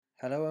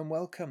Hello and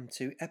welcome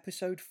to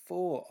episode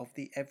 4 of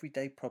the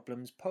Everyday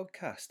Problems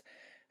podcast.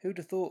 Who'd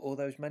have thought all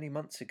those many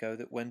months ago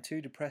that when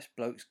two depressed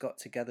blokes got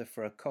together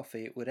for a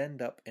coffee, it would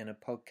end up in a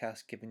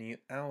podcast giving you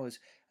hours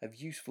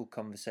of useful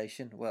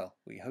conversation? Well,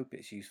 we hope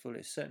it's useful.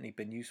 It's certainly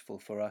been useful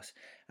for us,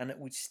 and that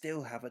we'd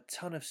still have a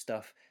ton of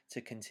stuff to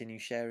continue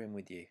sharing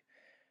with you.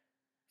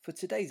 For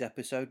today's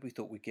episode, we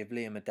thought we'd give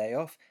Liam a day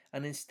off,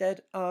 and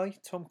instead I,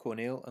 Tom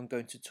Cornell, am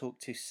going to talk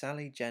to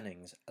Sally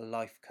Jennings, a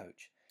life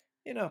coach.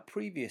 In our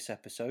previous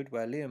episode,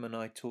 where Liam and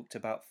I talked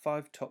about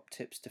 5 top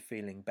tips to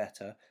feeling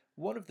better,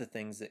 one of the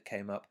things that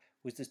came up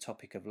was the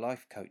topic of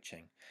life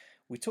coaching.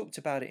 We talked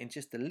about it in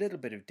just a little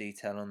bit of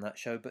detail on that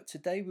show, but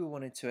today we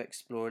wanted to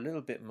explore a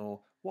little bit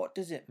more. What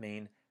does it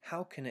mean?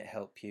 How can it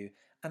help you?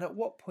 And at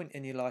what point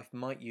in your life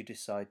might you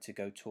decide to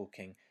go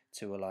talking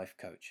to a life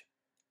coach?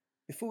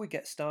 Before we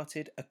get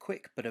started, a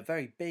quick but a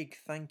very big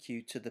thank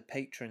you to the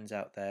patrons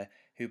out there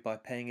who, by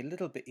paying a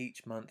little bit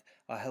each month,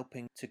 are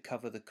helping to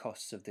cover the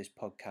costs of this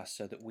podcast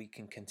so that we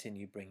can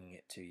continue bringing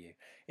it to you.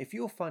 If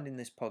you're finding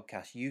this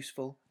podcast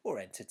useful or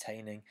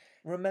entertaining,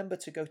 remember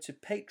to go to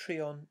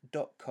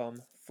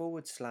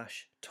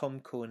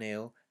patreon.com/Tom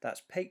Cornell.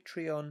 That's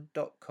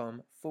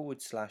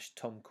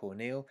patreon.com/Tom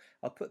Cornell.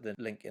 I'll put the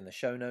link in the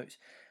show notes.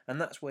 And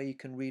that's where you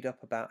can read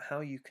up about how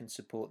you can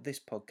support this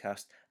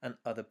podcast and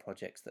other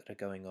projects that are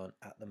going on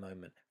at the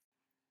moment.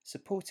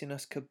 Supporting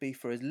us could be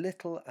for as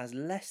little as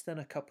less than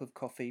a cup of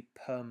coffee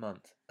per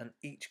month, and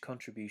each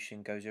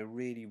contribution goes a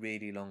really,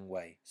 really long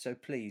way. So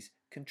please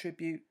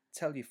contribute,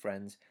 tell your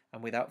friends,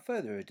 and without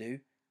further ado,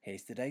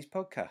 here's today's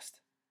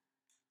podcast.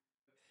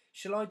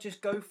 Shall I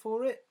just go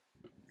for it?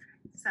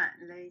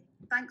 Certainly.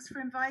 Thanks for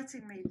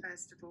inviting me,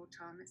 first of all,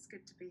 Tom. It's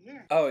good to be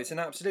here. Oh, it's an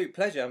absolute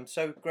pleasure. I'm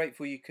so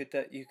grateful you could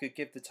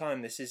give the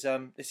time. This is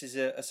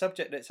a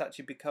subject that's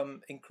actually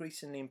become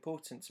increasingly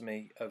important to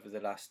me over the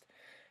last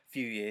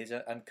few years,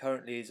 and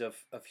currently is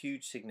of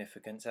huge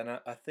significance. And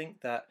I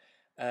think that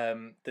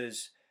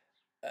there's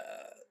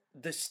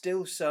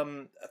still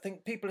some. I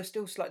think people are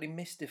still slightly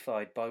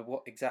mystified by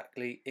what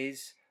exactly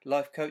is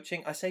life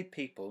coaching. I say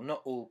people,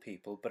 not all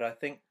people, but I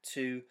think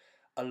to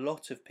a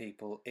lot of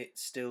people it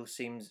still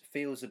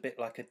feels a bit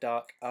like a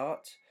dark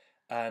art,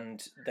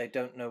 and they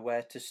don't know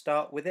where to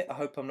start with it. I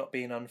hope I'm not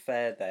being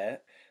unfair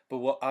there, but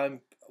what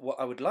I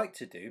would like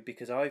to do,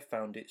 because I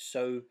found it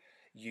so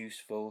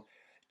useful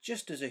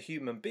just as a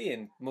human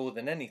being more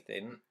than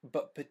anything,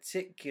 but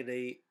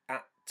particularly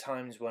at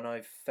times when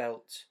I've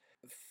felt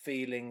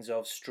feelings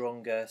of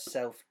stronger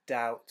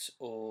self-doubt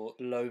or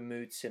low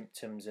mood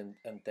symptoms and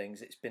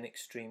things, it's been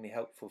extremely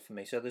helpful for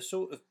me. So the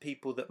sort of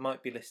people that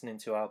might be listening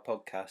to our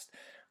podcast,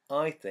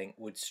 I think,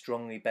 would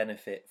strongly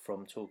benefit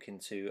from talking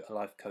to a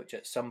life coach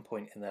at some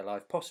point in their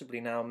life,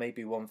 possibly now,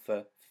 maybe one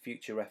for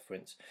future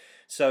reference.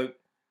 So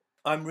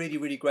I'm really,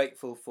 really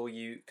grateful for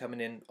you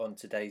coming in on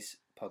today's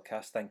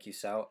podcast. Thank you,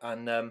 Sal.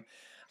 And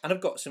I've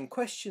got some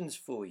questions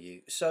for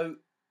you. So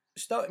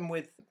starting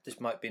with, this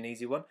might be an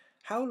easy one.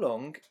 How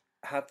long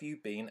have you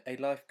been a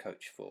life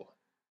coach for?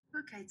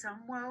 Okay,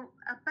 Tom. Well,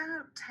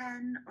 about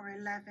 10 or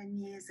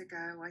 11 years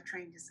ago, I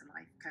trained as a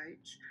life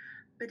coach.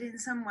 But in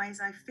some ways,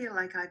 I feel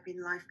like I've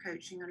been life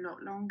coaching a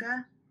lot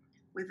longer.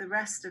 With the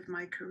rest of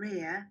my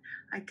career,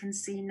 I can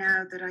see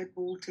now that I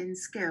brought in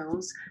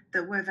skills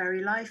that were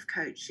very life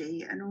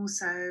coachy, and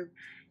also,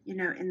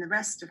 in the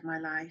rest of my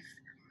life.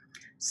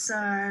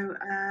 So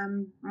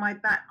my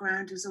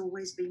background has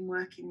always been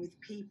working with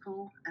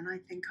people, and I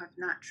think I've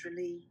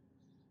naturally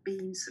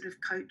been sort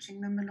of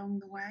coaching them along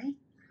the way.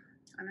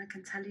 And I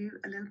can tell you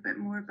a little bit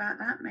more about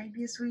that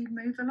maybe as we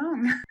move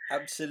along.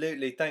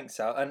 Absolutely, thanks,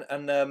 Sal.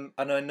 And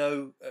I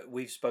know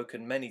we've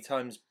spoken many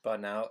times by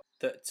now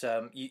that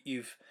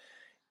you've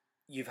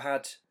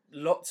had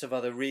lots of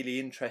other really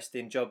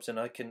interesting jobs, and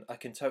I can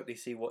totally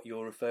see what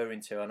you're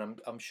referring to,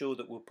 and I'm sure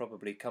that we'll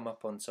probably come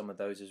up on some of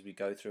those as we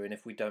go through, and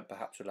if we don't,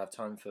 perhaps we'll have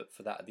time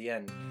for that at the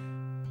end.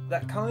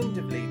 That kind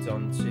of leads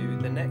on to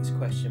the next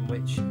question,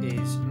 which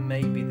is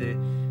maybe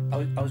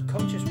I was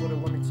conscious what I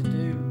wanted to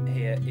do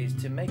here is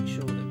to make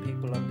sure that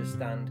people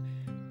understand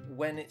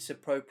when it's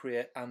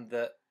appropriate, and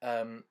that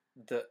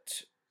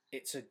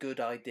it's a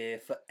good idea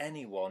for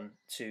anyone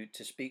to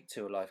speak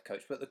to a life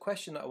coach. But the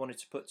question that I wanted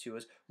to put to you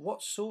was,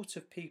 what sort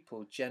of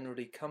people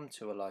generally come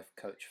to a life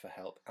coach for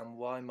help, and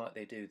why might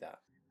they do that?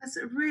 That's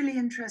a really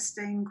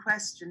interesting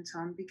question,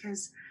 Tom,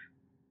 because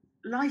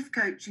life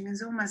coaching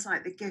is almost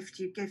like the gift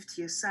you give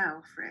to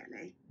yourself,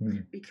 really,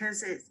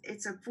 because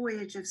it's a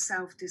voyage of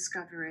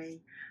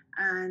self-discovery,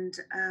 and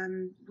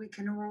we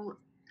can all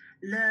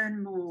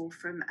learn more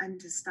from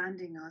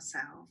understanding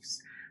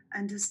ourselves,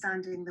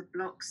 understanding the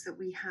blocks that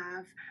we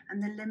have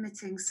and the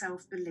limiting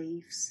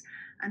self-beliefs,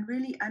 and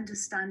really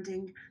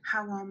understanding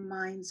how our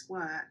minds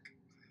work.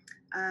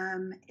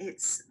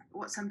 It's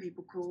what some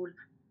people call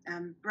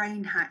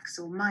brain hacks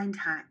or mind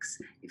hacks.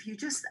 If you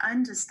just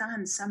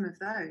understand some of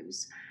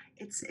those,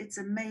 it's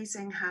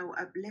amazing how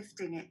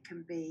uplifting it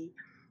can be.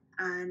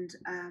 And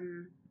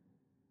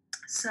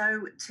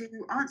so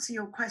to answer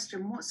your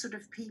question, what sort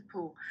of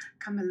people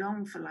come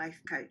along for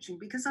life coaching?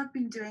 Because I've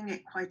been doing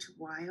it quite a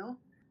while,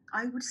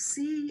 I would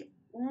see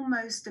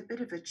almost a bit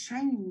of a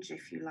change,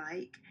 if you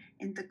like,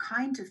 in the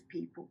kind of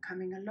people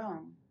coming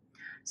along.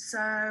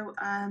 So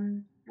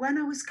when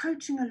I was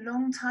coaching a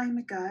long time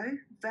ago,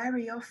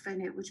 very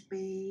often it would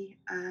be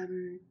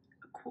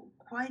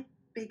quite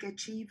big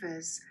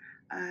achievers,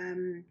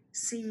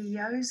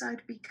 CEOs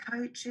I'd be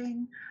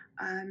coaching,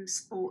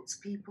 sports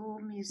people,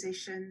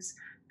 musicians,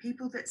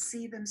 people that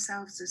see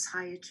themselves as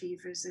high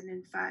achievers and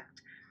in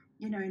fact,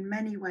 in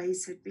many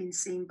ways had been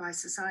seen by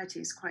society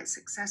as quite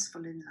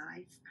successful in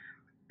life,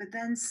 but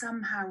then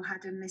somehow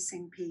had a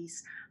missing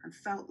piece and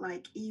felt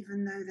like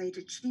even though they'd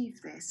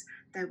achieved this,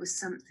 there was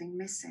something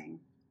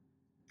missing.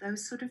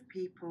 Those sort of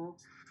people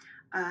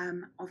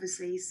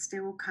obviously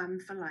still come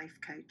for life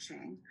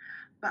coaching,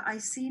 but I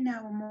see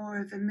now more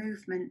of a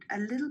movement, a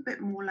little bit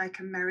more like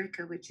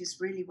America, which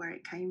is really where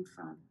it came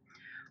from,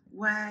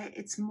 where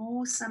it's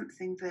more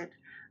something that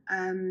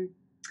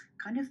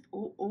kind of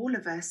all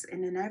of us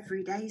in an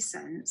everyday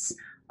sense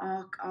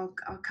are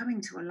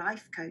coming to a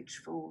life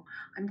coach for.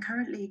 I'm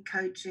currently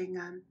coaching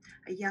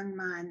a young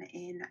man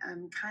in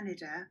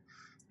Canada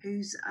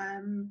who's,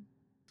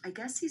 I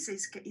guess he's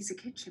a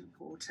kitchen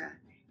porter.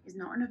 He's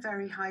not on a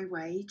very high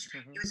wage.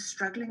 Mm-hmm. He was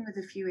struggling with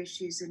a few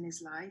issues in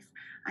his life,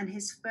 and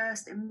his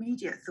first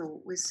immediate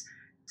thought was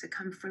to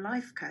come for a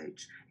life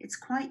coach. It's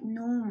quite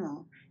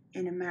normal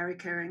in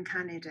America and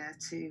Canada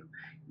to,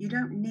 you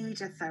don't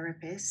need a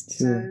therapist,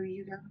 Sure. so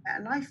you go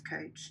get a life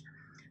coach.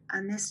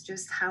 And this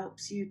just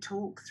helps you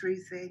talk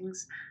through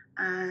things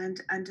and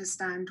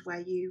understand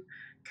where you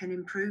can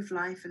improve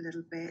life a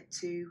little bit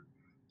to,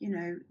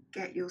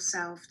 get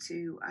yourself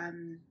to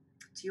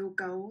your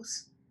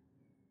goals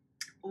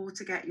or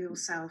to get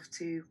yourself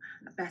to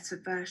a better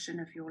version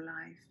of your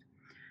life.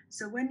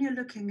 So when you're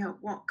looking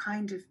at what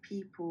kind of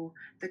people,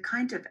 the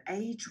kind of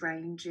age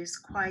range is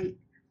quite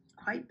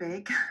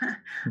big. I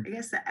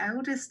guess the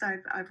eldest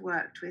I've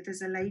worked with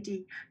is a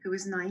lady who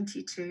was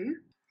 92.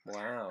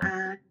 Wow.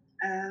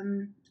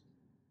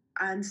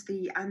 And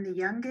the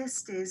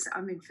youngest is,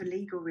 I mean, for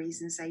legal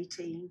reasons,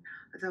 18.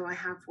 Although I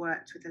have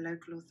worked with the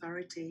local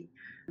authority,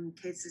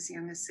 kids as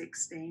young as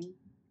 16.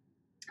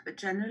 But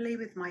generally,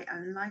 with my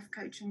own life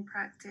coaching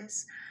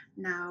practice,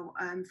 now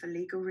for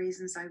legal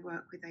reasons, I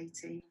work with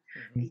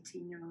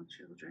 18-year-old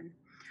children.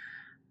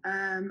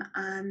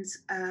 And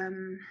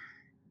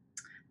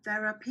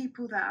there are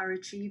people that are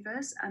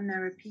achievers and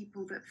there are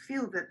people that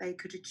feel that they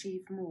could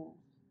achieve more.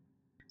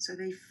 So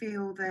they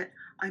feel that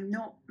I'm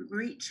not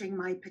reaching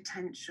my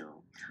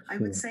potential. Sure. I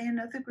would say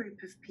another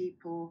group of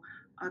people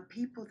are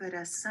people that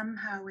are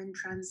somehow in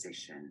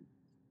transition.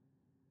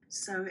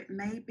 So it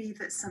may be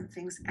that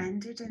something's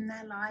ended in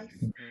their life,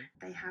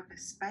 they have a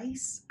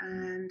space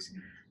and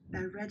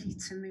they're ready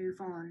to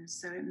move on.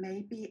 So it may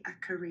be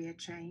a career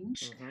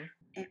change,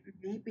 it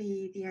may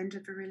be the end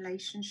of a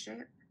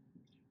relationship,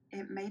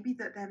 it may be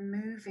that they're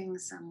moving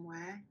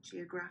somewhere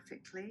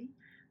geographically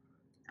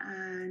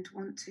and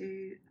want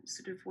to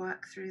sort of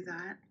work through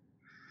that.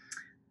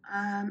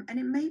 And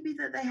it may be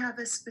that they have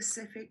a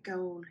specific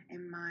goal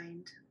in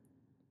mind.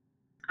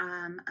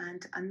 And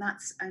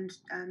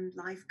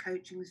life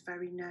coaching is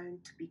very known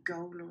to be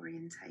goal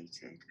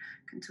orientated.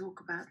 Can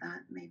talk about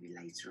that maybe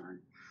later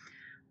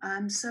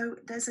on. So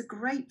there's a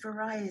great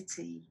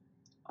variety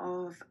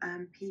of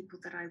people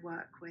that I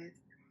work with,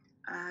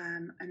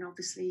 and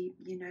obviously,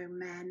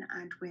 men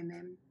and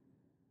women.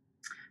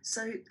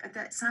 So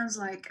that sounds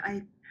like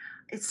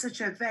it's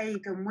such a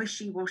vague and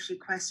wishy-washy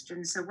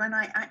question. So when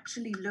I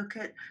actually look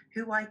at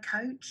who I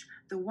coach,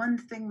 the one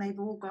thing they've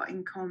all got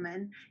in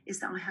common is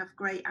that I have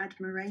great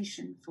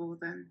admiration for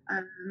them.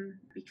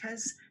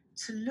 Because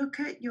to look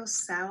at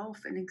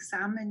yourself and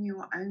examine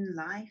your own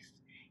life,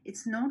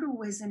 it's not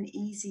always an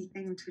easy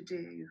thing to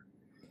do.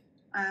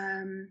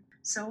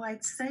 So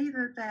I'd say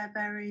that they're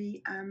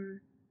very,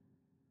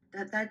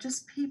 that they're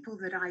just people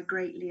that I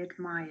greatly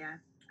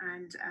admire.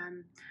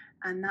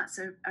 And that's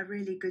a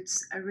really good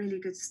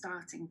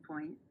starting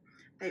point.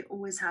 They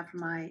always have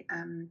my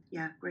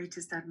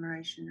greatest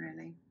admiration,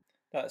 really.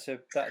 That's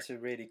a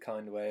really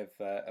kind way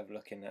of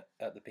looking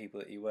at the people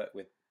that you work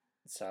with,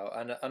 Sal,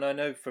 and I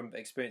know from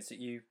experience that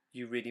you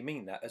really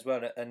mean that as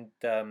well. And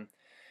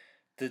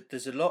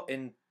there's a lot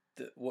in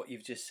what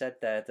you've just said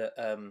there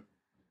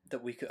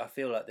that we could. I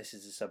feel like this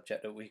is a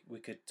subject that we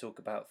could talk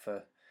about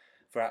for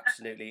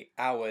absolutely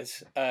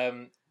hours.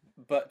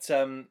 But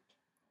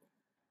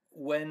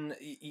when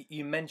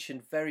you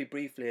mentioned very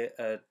briefly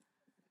a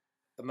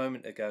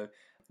moment ago,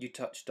 you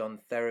touched on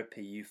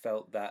therapy. You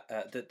felt that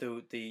that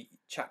the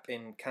chap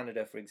in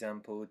Canada, for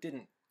example,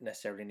 didn't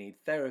necessarily need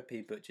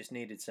therapy, but just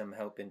needed some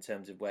help in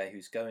terms of where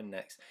he's going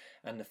next.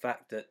 And the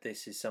fact that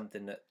this is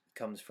something that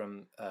comes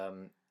from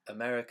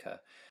America.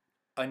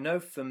 I know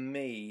for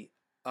me,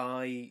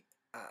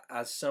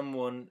 as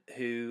someone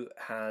who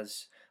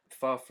has,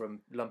 far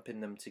from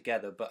lumping them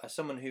together, but as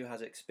someone who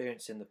has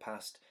experienced in the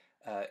past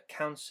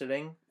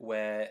counselling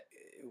where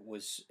it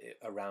was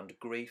around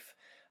grief,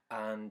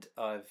 and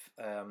I've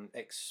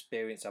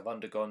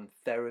undergone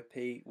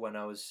therapy when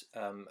I was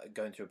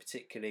going through a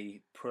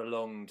particularly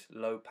prolonged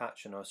low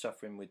patch, and I was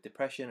suffering with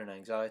depression and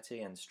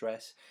anxiety and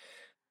stress.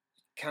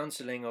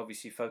 Counselling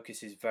obviously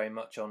focuses very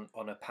much on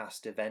a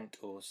past event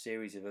or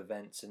series of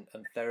events, and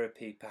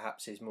therapy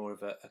perhaps is more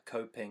of a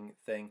coping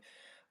thing.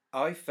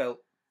 I felt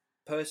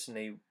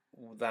personally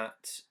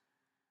that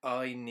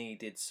I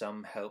needed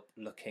some help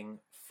looking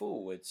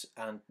forwards,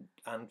 and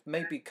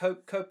maybe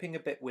coping a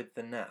bit with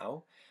the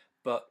now,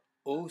 but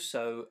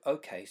also,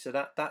 okay, so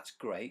that's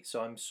great.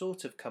 So I'm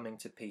sort of coming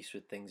to peace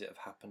with things that have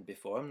happened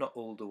before. I'm not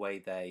all the way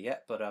there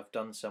yet, but I've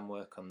done some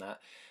work on that.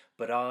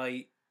 But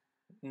I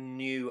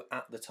knew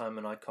at the time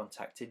when I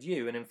contacted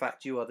you, and in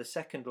fact you are the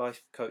second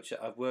life coach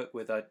that I've worked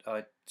with.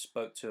 I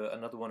spoke to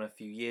another one a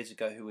few years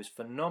ago who was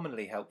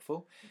phenomenally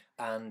helpful,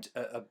 and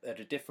at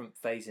a different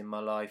phase in my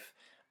life,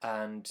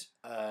 and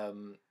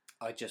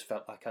I just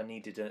felt like I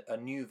needed a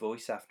new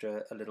voice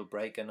after a little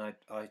break, and I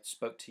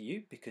spoke to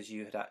you because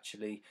you had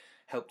actually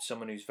helped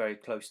someone who's very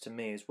close to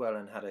me as well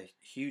and had a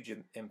huge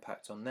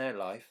impact on their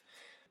life.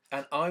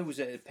 And I was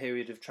at a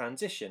period of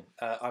transition.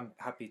 I'm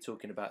happy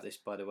talking about this,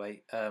 by the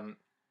way.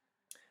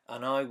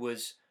 And I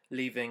was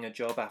leaving a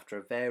job after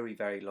a very,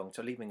 very long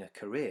time, leaving a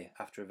career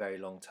after a very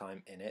long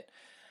time in it.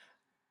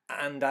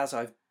 And as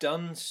I've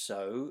done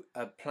so,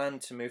 I plan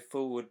to move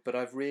forward, but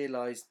I've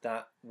realised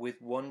that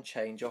with one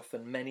change,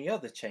 often many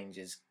other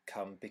changes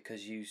come,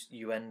 because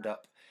you end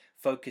up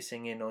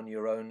focusing in on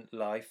your own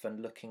life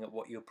and looking at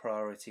what your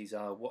priorities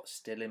are, what's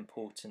still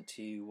important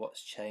to you,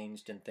 what's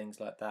changed, and things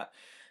like that.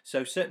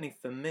 So certainly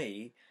for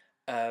me,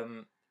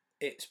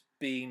 it's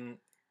been,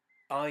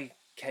 I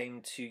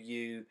came to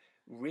you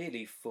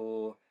really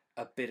for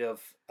a bit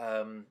of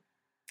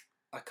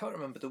I can't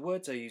remember the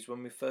words I used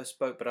when we first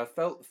spoke, but I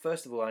felt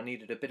first of all I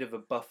needed a bit of a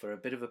buffer, a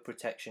bit of a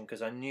protection,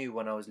 because I knew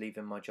when I was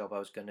leaving my job I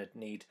was going to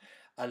need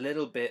a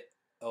little bit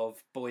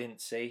of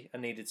buoyancy. I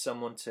needed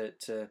someone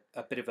to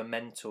a bit of a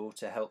mentor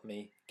to help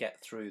me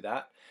get through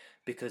that,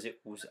 because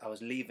I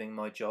was leaving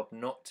my job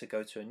not to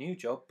go to a new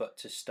job but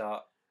to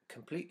start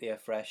completely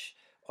afresh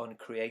on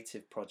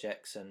creative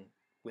projects and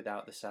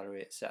without the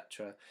salary,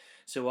 etc.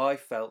 So I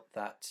felt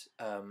that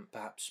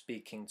perhaps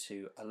speaking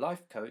to a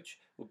life coach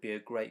would be a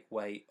great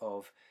way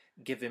of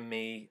giving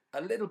me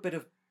a little bit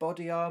of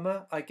body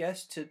armor, I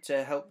guess,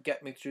 to help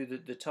get me through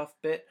the tough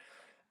bit.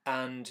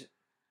 And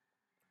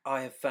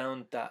I have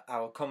found that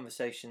our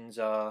conversations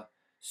are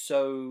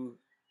so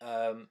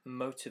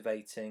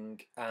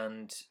motivating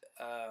and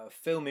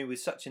fill me with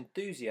such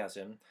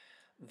enthusiasm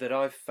that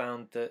I've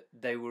found that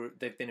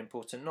they've been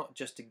important not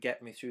just to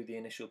get me through the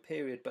initial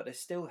period, but they're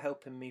still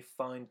helping me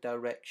find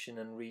direction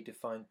and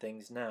redefine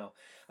things now.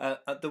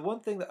 The one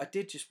thing that I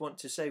did just want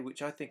to say,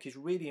 which I think is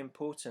really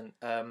important,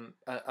 and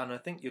I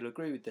think you'll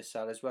agree with this,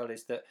 Sal, as well,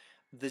 is that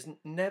there's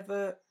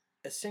never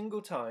a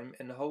single time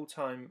in the whole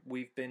time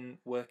we've been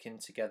working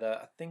together.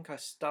 I think I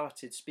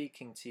started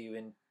speaking to you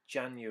in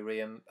January,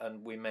 and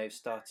we may have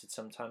started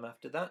sometime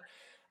after that.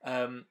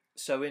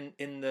 So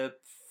in the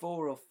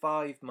 4 or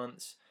 5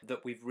 months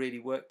that we've really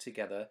worked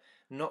together,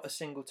 not a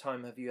single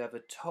time have you ever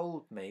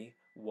told me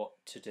what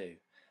to do,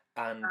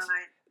 and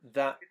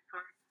that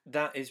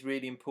is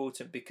really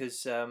important,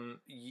 because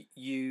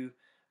you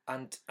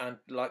and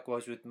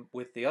likewise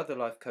with the other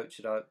life coach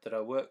that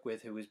I work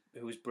with, who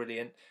was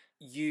brilliant.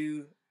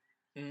 You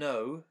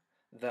know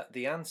that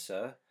the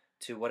answer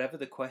to whatever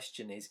the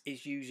question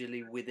is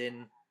usually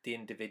within the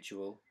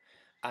individual,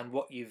 and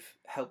what you've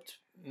helped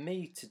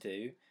me to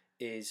do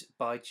is,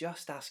 by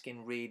just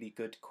asking really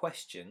good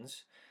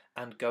questions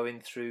and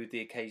going through the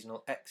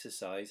occasional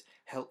exercise,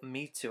 help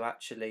me to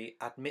actually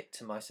admit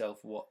to myself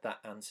what that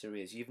answer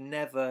is. You've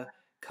never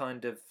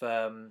kind of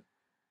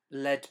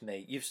led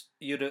me.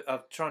 I'm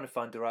trying to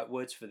find the right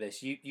words for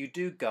this. You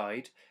do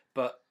guide,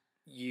 but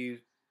you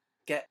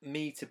get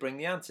me to bring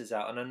the answers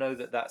out, and I know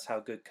that that's how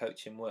good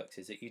coaching works,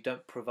 is that you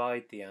don't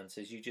provide the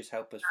answers, you just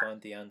help us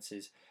find the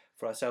answers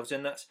for ourselves.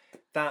 And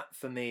that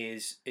for me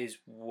is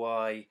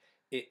why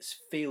it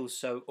feels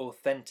so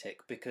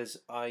authentic, because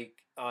I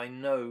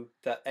know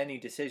that any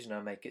decision I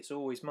make, it's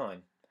always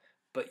mine,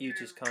 but you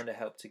just kind of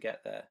help to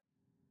get there.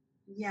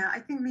 Yeah, I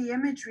think the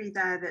imagery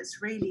there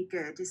that's really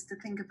good is to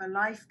think of a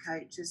life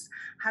coach as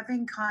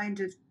having kind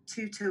of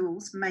two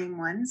tools, main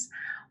ones.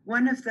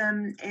 One of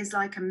them is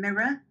like a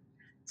mirror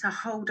to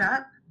hold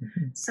up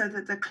so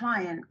that the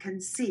client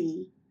can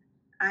see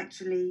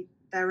actually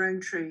their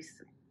own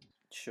truth.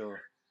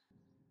 Sure.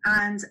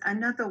 And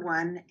another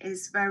one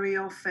is very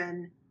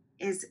often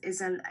is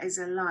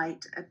a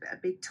light, a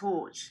big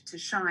torch to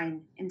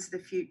shine into the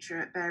future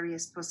at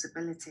various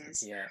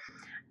possibilities. Yeah.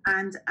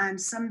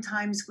 And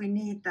sometimes we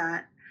need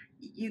that.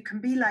 You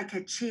can be like a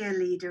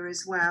cheerleader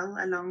as well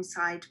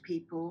alongside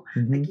people.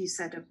 Like you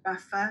said, a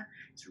buffer.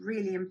 It's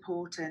really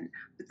important.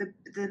 But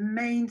the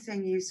main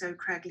thing you so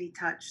craggly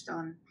touched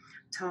on,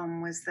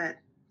 Tom, was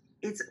that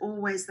it's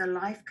always the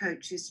life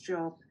coach's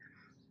job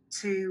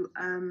to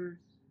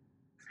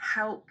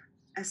help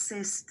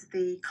assist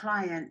the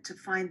client to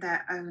find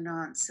their own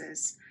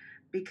answers,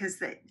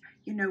 because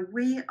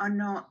we are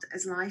not,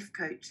 as life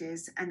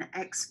coaches, an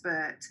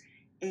expert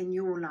in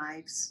your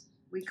lives.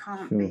 We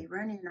can't Sure. be.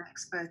 We're only an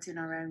expert in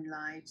our own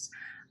lives.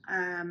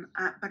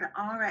 But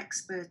our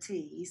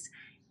expertise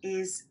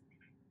is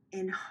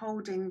in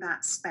holding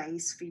that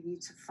space for you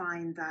to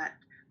find that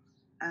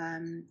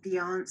the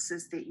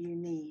answers that you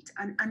need.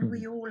 And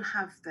we all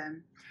have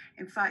them.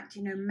 In fact,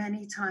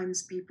 many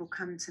times people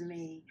come to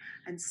me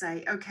and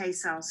say, okay,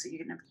 Sal, so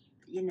you're going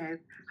to,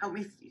 help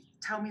me,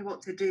 tell me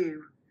what to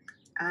do.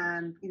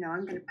 I'm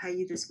going to pay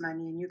you this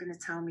money and you're going to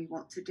tell me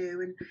what to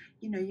do. And,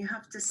 you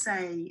have to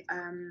say,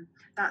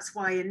 that's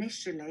why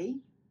initially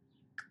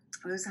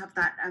I always have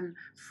that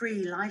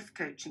free life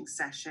coaching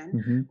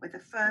session where the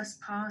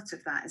first part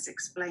of that is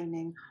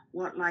explaining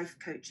what life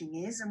coaching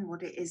is and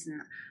what it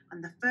isn't.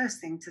 And the first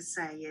thing to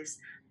say is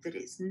that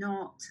it's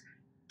not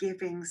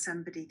giving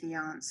somebody the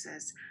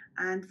answers.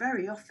 And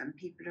very often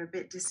people are a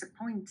bit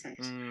disappointed.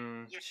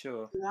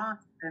 Sure. You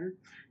ask them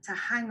to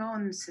hang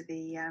on to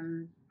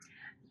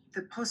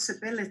the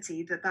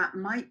possibility that that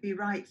might be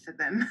right for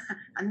them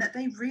and that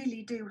they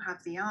really do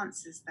have the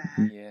answers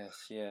there.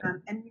 Yes, yeah.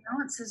 And the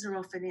answers are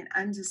often in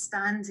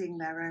understanding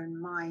their own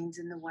mind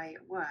and the way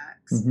it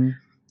works.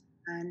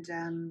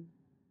 And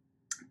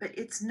but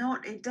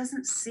it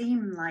doesn't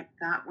seem like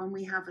that when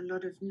we have a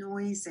lot of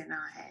noise in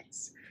our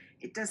heads.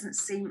 It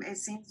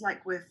seems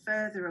like we're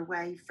further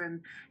away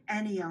from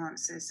any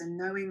answers and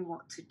knowing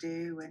what to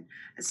do, and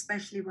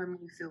especially when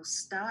we feel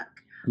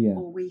stuck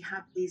or we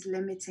have these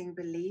limiting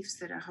beliefs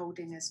that are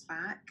holding us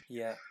back.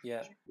 Yeah.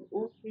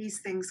 All these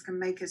things can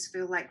make us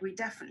feel like we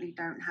definitely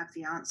don't have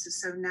the answers.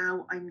 So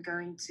now I'm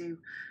going to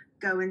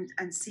go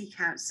and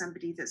seek out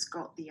somebody that's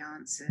got the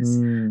answers.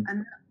 And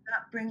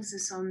that brings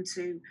us on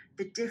to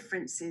the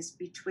differences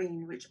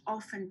between, which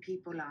often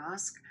people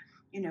ask,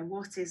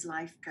 what is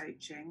life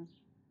coaching?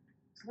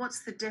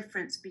 What's the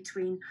difference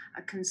between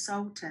a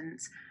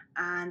consultant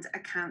and a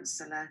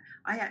counsellor?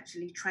 I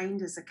actually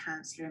trained as a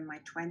counsellor in my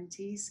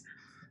 20s.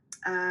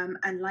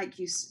 And like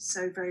you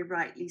so very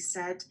rightly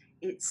said,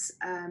 it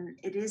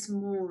is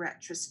more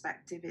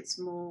retrospective. It's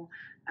more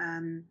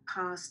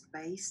past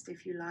based,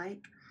 if you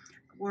like.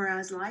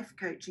 Whereas life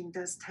coaching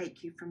does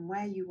take you from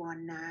where you are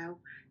now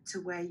to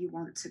where you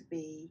want to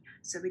be.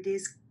 So it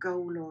is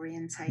goal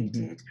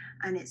orientated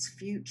and it's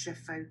future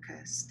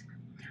focused.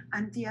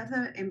 And the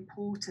other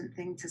important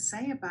thing to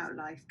say about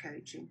life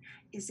coaching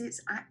is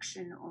it's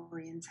action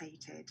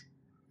orientated.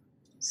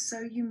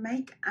 So you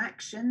make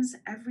actions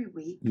every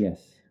week with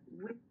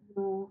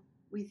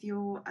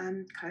your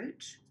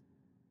coach,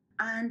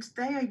 and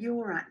they are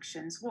your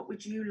actions. What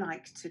would you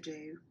like to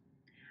do?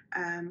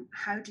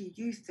 How do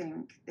you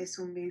think this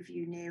will move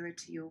you nearer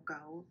to your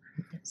goal?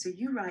 So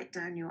you write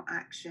down your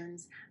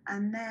actions,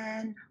 and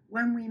then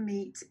when we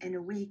meet in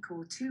a week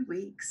or 2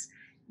 weeks,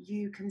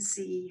 you can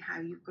see how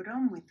you've got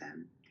on with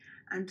them.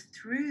 And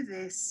through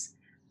this,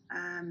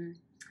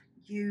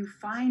 you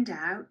find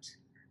out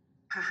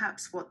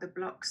perhaps what the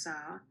blocks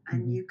are,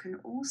 and you can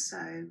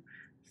also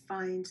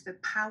find the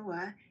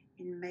power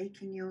in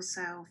making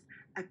yourself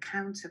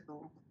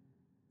accountable.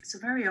 So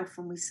very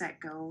often we set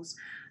goals,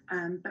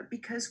 but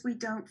because we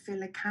don't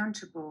feel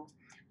accountable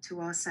to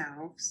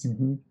ourselves,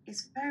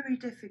 it's very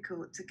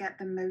difficult to get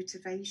the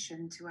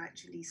motivation to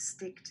actually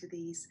stick to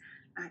these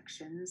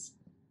actions.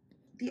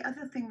 The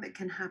other thing that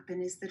can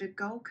happen is that a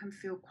goal can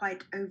feel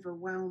quite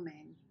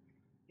overwhelming.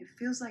 It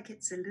feels like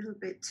it's a little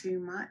bit too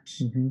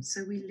much,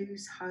 so we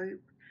lose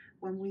hope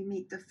when we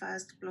meet the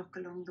first block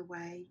along the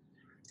way.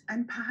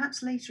 And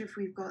perhaps later, if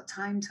we've got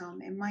time,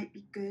 Tom, it might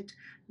be good,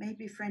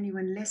 maybe for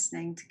anyone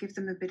listening, to give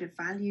them a bit of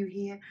value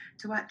here,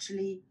 to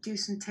actually do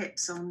some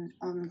tips on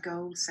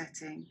goal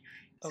setting.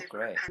 Oh,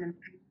 great. Pen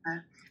and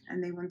paper,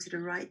 and they wanted to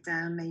write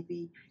down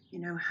maybe,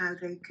 how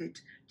they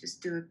could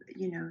just do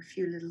a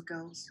few little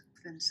goals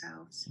for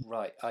themselves.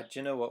 Right. Do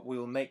you know what? We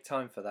will make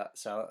time for that,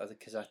 Sal,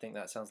 because I think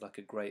that sounds like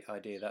a great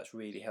idea. That's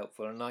really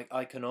helpful. And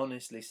I can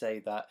honestly say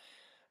that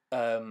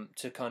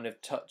to kind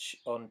of touch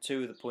on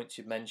two of the points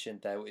you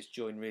mentioned there, which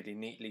join really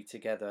neatly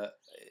together,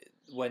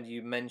 when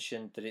you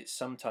mentioned that it's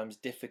sometimes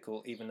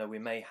difficult, even though we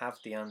may have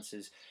the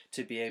answers,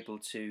 to be able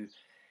to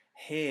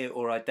hear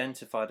or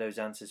identify those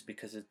answers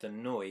because of the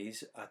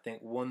noise. I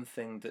think one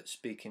thing that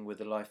speaking with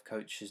a life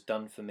coach has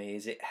done for me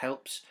is it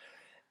helps,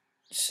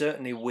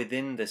 certainly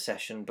within the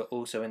session, but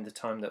also in the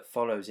time that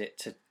follows it,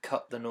 to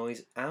cut the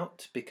noise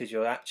out, because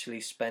you're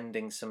actually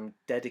spending some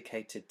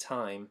dedicated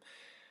time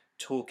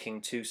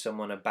talking to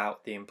someone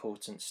about the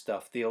important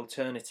stuff. The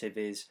alternative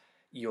is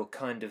you're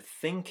kind of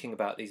thinking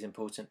about these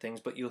important things,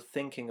 but you're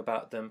thinking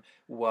about them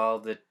while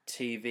the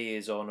TV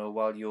is on, or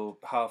while you're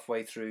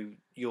halfway through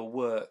your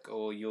work,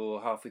 or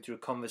you're halfway through a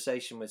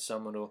conversation with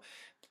someone, or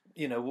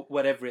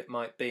whatever it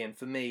might be. And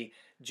for me,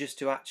 just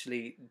to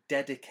actually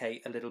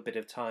dedicate a little bit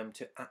of time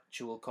to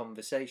actual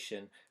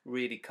conversation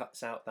really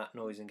cuts out that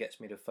noise and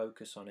gets me to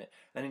focus on it.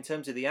 And in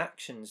terms of the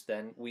actions,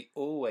 then we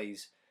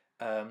always,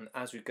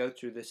 as we go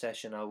through the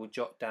session, I will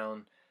jot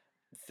down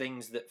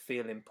things that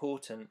feel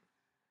important,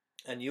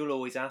 and you'll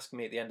always ask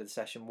me at the end of the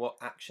session, what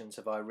actions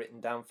have I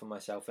written down for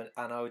myself? And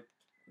I would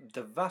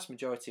the vast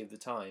majority of the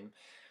time,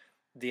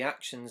 the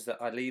actions that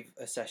I leave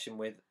a session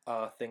with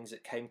are things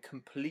that came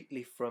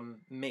completely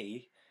from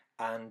me,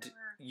 and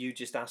you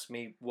just ask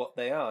me what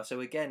they are. So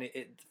again,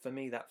 it for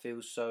me that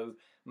feels so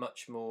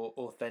much more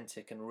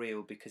authentic and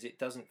real, because it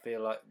doesn't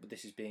feel like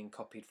this is being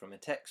copied from a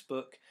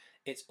textbook.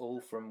 It's all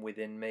from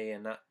within me,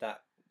 and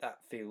that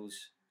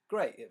feels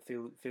great. It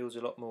feels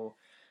a lot more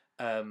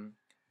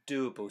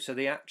doable. So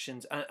the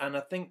actions, and I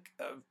think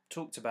I've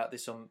talked about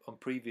this on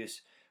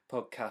previous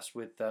podcasts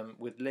with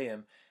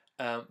Liam,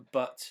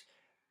 but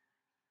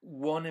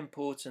one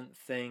important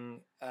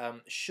thing,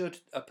 should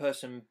a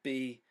person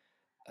be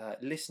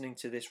listening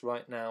to this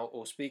right now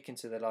or speaking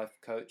to their life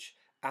coach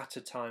at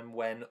a time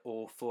when,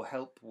 or for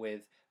help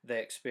with,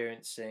 they're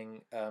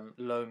experiencing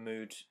low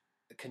mood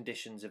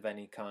conditions of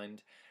any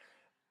kind,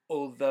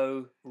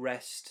 although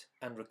rest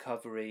and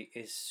recovery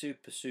is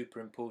super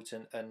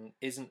important and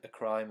isn't a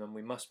crime, and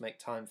we must make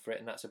time for it,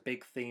 and that's a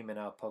big theme in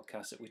our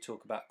podcast that we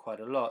talk about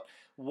quite a lot.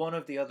 One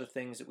of the other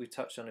things that we've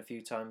touched on a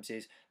few times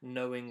is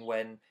knowing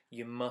when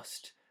you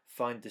must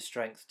find the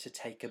strength to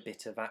take a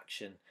bit of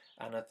action.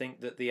 And I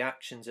think that the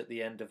actions at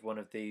the end of one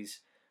of these,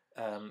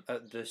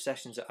 the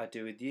sessions that I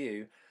do with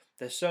you,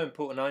 they're so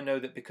important. I know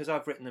that because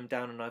I've written them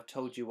down and I've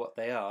told you what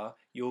they are,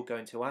 you're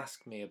going to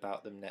ask me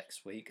about them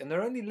next week. And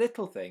they're only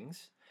little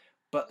things,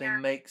 but they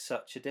make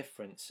such a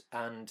difference.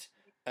 And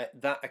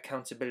that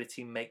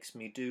accountability makes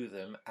me do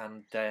them,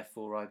 and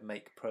therefore I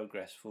make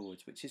progress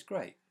forwards, which is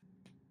great.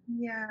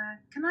 Yeah.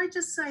 Can I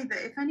just say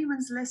that if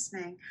anyone's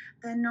listening,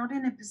 they're not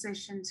in a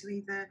position to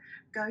either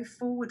go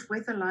forward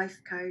with a life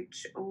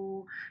coach,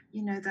 or,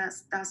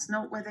 that's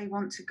not where they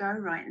want to go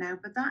right now.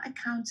 But that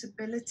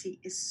accountability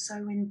is so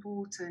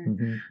important.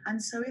 Mm-hmm.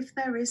 And so if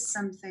there is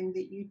something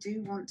that you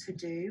do want to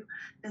do,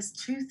 there's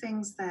two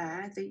things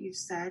there that you've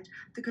said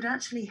that could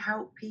actually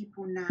help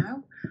people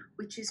now,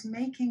 which is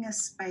making a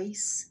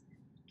space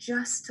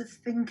just to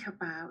think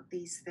about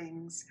these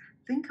things.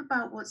 Think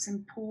about what's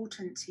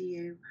important to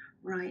you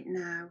right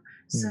now.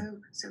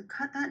 So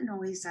cut that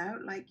noise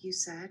out, like you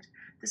said.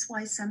 That's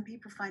why some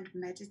people find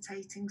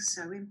meditating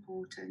so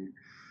important.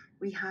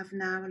 We have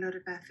now a lot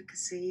of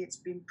efficacy. It's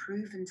been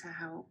proven to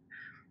help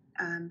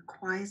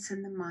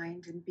quieten the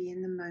mind and be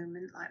in the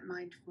moment, like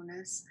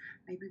mindfulness.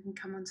 Maybe we can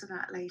come onto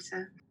that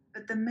later.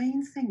 But the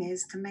main thing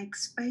is to make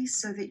space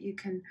so that you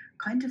can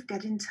kind of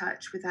get in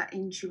touch with that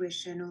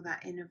intuition or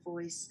that inner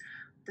voice,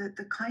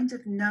 the kind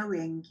of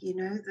knowing,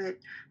 that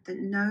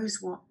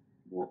knows what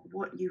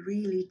you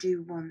really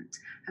do want,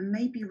 and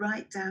maybe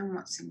write down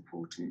what's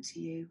important to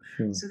you.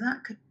 Sure. So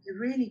that could be a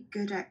really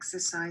good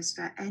exercise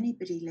for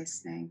anybody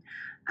listening.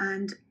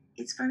 And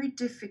it's very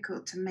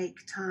difficult to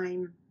make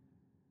time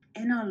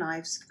in our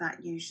lives for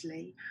that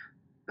usually,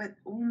 but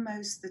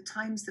almost the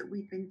times that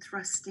we've been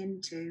thrust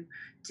into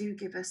do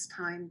give us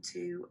time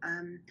to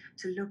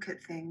look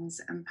at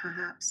things and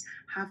perhaps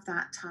have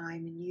that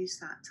time and use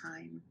that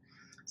time.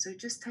 So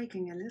just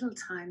taking a little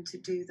time to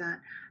do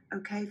that.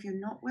 Okay, if you're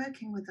not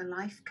working with a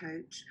life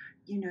coach,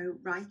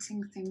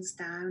 writing things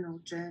down or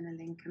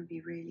journaling can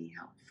be really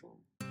helpful.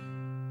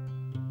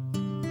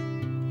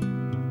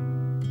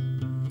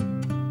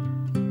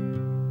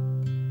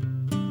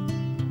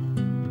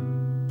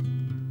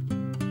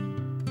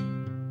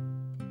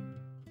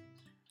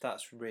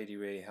 That's really,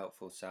 really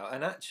helpful, Sal.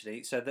 And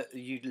actually, so that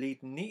you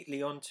lead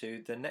neatly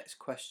onto the next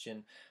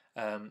question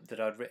that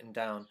I'd written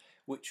down,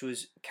 which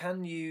was,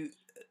 can you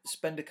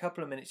spend a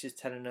couple of minutes just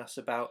telling us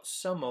about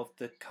some of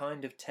the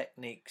kind of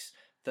techniques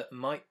that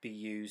might be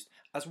used,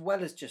 as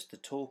well as just the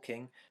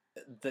talking,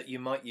 that you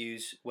might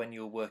use when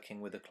you're working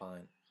with a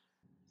client?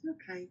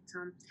 Okay,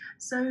 Tom.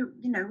 So,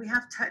 we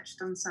have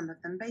touched on some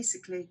of them.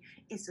 Basically,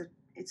 it's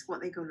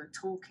what they call a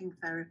talking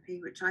therapy,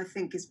 which I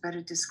think is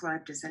better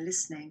described as a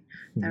listening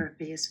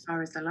therapy as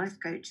far as the life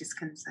coach is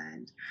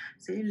concerned.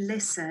 So you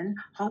listen,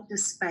 hold the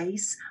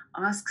space,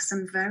 ask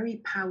some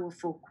very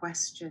powerful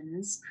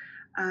questions,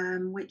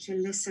 which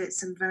elicit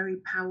some very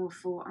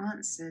powerful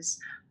answers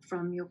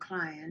from your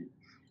client.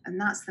 And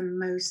that's the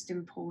most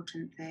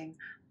important thing,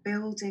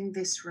 building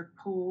this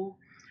rapport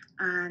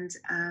and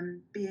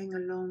being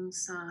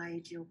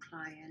alongside your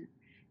client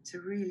to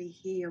really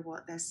hear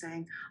what they're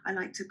saying. I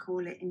like to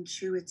call it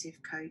intuitive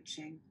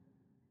coaching.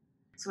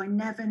 So I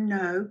never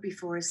know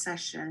before a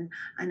session,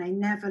 and I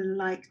never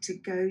like to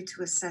go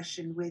to a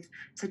session with,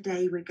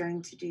 today we're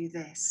going to do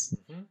this,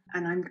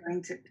 and I'm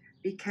going to,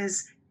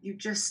 because you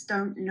just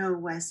don't know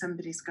where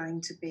somebody's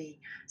going to be.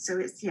 So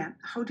it's,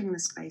 holding the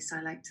space.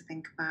 I like to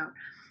think about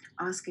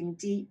asking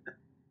deep,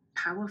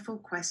 powerful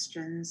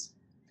questions.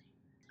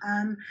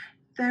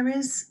 There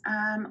is,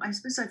 I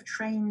suppose I've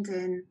trained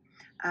in,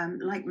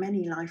 like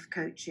many life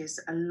coaches,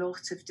 a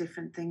lot of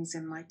different things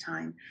in my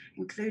time,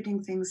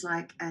 including things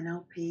like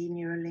NLP,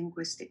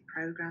 neuro-linguistic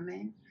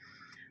programming,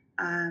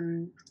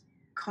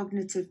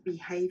 cognitive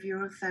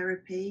behavioral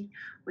therapy,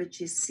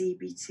 which is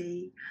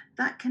CBT.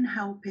 That can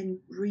help in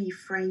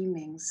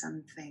reframing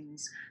some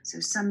things. So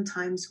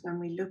sometimes when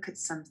we look at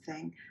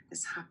something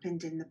that's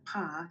happened in the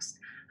past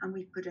and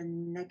we put a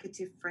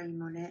negative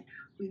frame on it,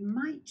 we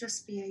might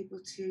just be able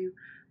to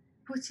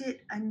put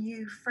it a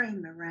new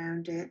frame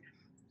around it,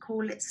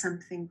 call it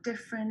something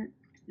different,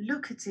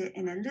 look at it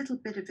in a little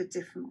bit of a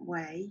different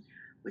way,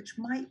 which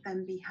might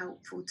then be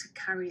helpful to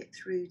carry it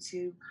through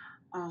to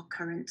our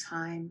current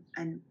time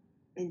and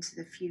into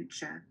the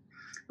future,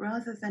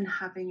 rather than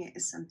having it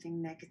as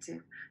something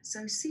negative.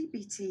 So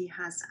CBT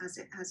has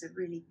a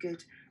really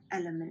good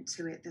element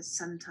to it that's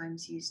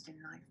sometimes used in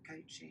life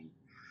coaching.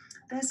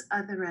 There's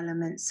other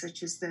elements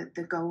such as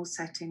the goal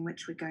setting,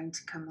 which we're going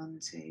to come on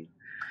to.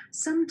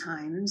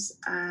 Sometimes,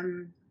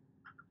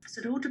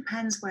 so it all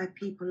depends where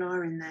people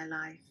are in their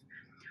life.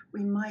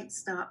 We might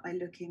start by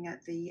looking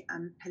at the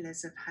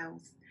pillars of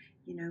health,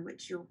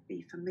 which you'll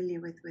be familiar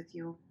with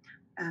your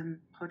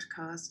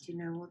podcast,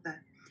 or the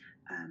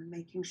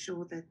making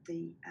sure that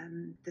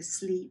the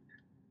sleep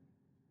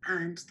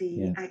and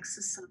the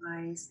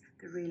exercise,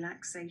 the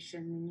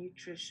relaxation, the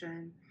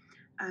nutrition,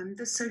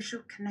 the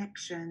social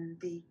connection,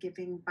 the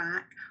giving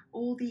back,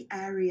 all the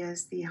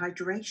areas, the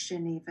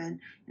hydration, even,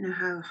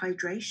 how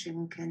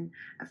hydration can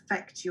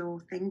affect your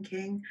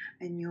thinking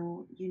and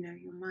your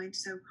mind.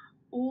 So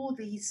all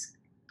these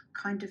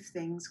kind of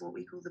things, what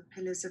we call the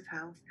pillars of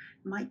health,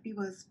 might be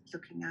worth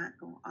looking at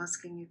or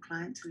asking your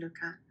client to look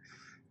at,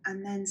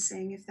 and then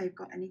seeing if they've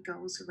got any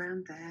goals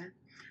around there.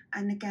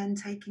 And again,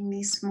 taking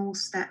these small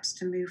steps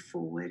to move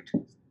forward.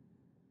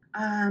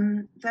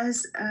 I'm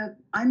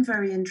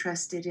very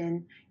interested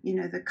in,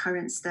 the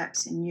current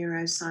steps in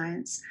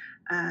neuroscience,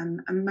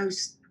 and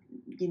most,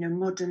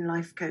 modern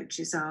life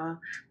coaches are,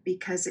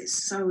 because it's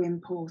so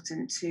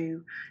important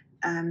to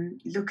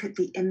look at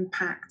the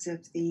impact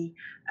of the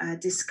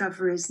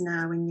discoveries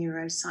now in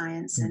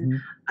neuroscience and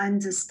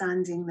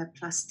understanding the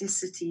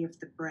plasticity of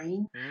the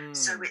brain.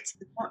 So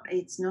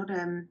it's not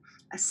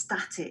a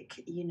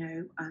static,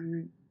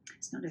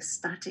 it's not a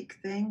static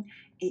thing.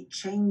 It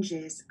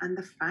changes, and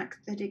the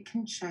fact that it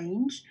can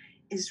change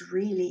is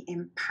really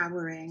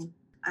empowering.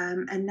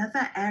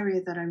 Another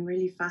area that I'm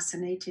really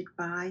fascinated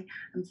by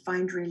and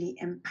find really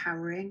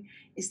empowering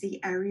is the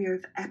area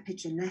of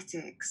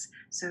epigenetics.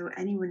 So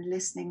anyone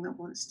listening that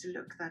wants to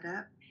look that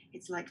up,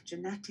 it's like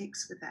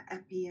genetics with the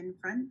epi in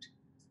front.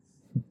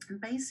 And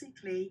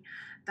basically,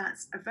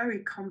 that's a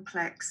very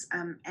complex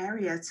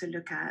area to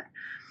look at,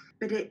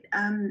 but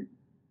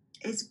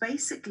it's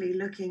basically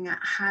looking at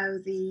how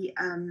the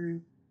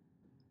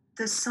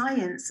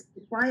science,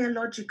 the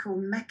biological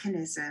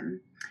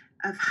mechanism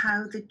of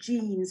how the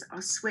genes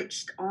are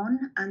switched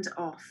on and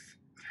off,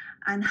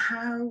 and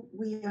how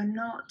we are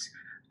not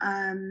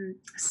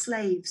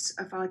slaves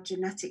of our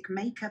genetic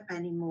makeup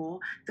anymore,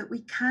 that we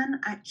can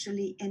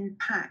actually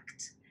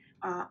impact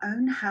our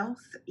own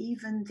health,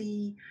 even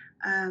the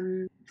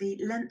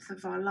length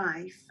of our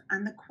life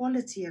and the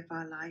quality of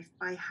our life,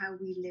 by how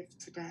we live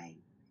today.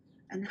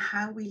 And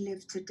how we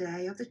live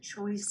today are the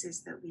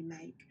choices that we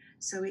make.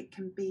 So it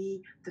can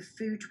be the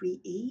food we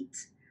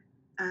eat,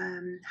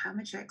 how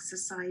much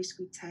exercise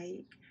we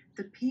take,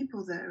 the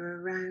people that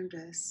are around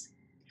us,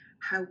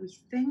 how we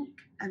think,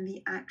 and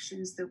the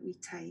actions that we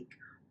take.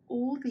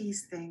 All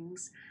these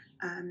things,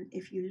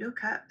 if you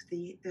look up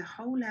the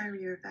whole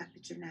area of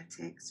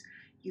epigenetics,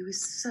 you will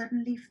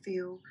suddenly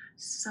feel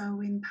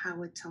so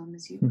empowered, Tom,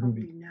 as you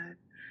probably know.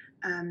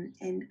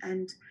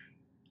 And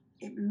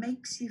it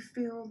makes you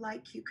feel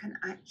like you can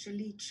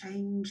actually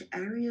change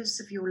areas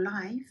of your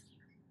life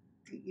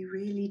that you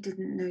really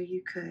didn't know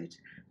you could.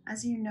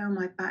 As you know,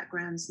 my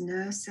background's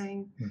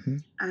nursing,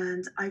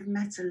 and I've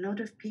met a lot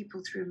of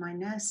people through my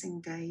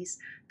nursing days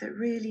that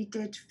really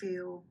did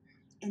feel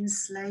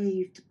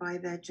enslaved by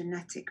their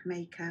genetic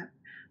makeup,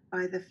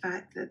 by the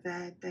fact that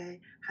they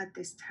had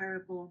this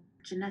terrible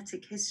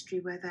genetic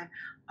history where their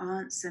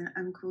aunts and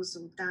uncles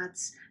or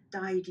dads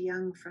died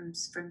young from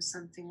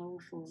something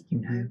awful,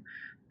 know.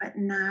 But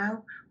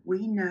now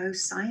we know,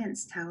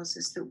 science tells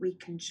us that we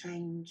can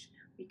change,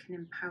 we can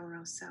empower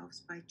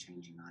ourselves by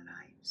changing our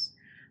lives.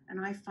 And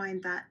I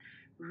find that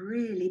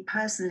really,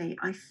 personally,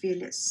 I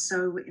feel it's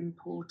so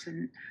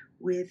important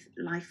with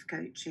life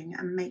coaching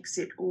and makes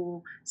it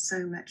all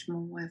so much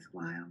more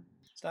worthwhile.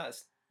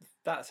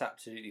 That's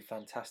absolutely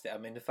fantastic. I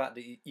mean, the fact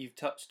that you've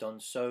touched on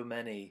so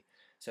many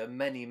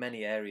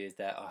areas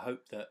there. I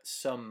hope that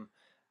some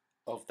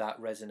of that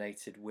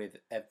resonated with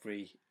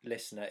every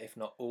listener, if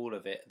not all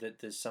of it, that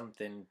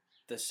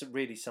there's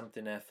really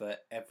something there for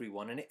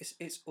everyone, and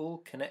it's all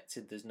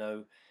connected. There's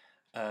no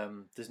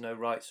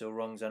rights or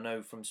wrongs. I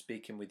know from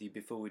speaking with you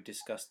before, we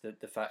discussed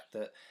the fact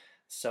that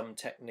some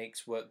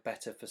techniques work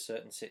better for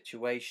certain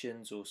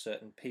situations or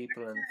certain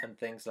people and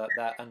things like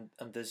that, and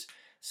there's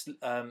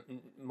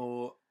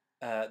more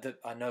that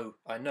I know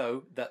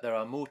that there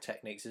are more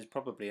techniques. There's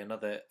probably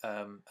another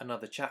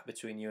chat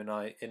between you and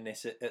I in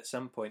this at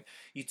some point.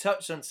 You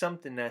touched on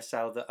something there,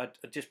 Sal, that I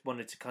just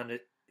wanted to kind of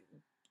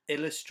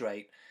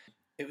illustrate.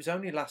 It was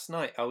only last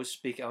night I was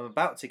speaking. I'm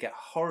about to get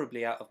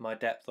horribly out of my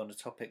depth on a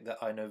topic that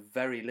I know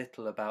very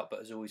little about, but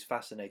has always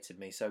fascinated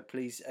me. So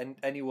please, and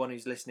anyone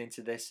who's listening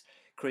to this,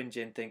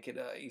 cringing, thinking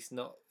he's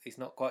not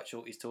quite sure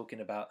what he's talking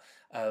about,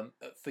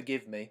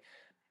 forgive me.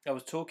 I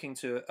was talking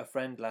to a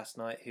friend last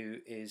night who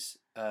is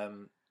a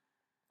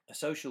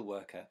social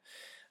worker,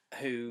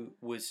 who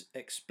was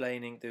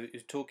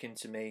talking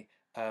to me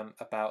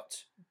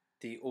about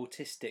the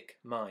autistic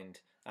mind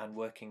and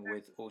working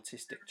with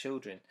autistic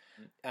children,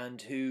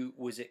 and who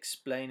was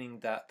explaining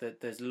that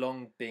there's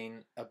long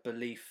been a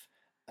belief,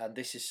 and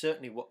this is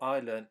certainly what I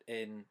learned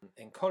in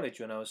college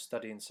when I was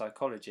studying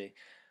psychology,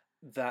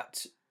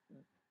 that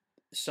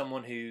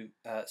someone who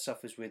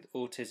suffers with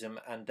autism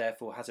and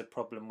therefore has a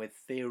problem with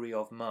theory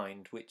of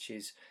mind, which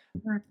is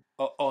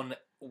on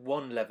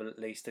one level at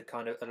least a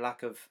kind of a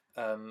lack of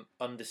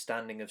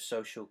understanding of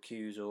social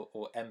cues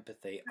or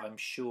empathy. I'm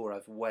sure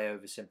I've way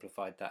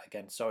oversimplified that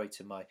again. Sorry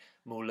to my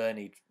more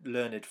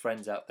learned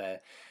friends out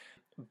there.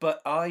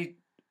 But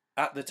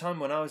at the time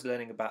when I was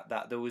learning about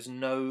that, there was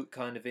no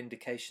kind of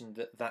indication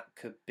that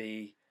could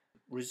be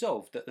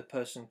resolved, that the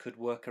person could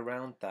work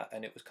around that,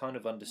 and it was kind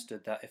of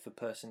understood that if a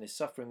person is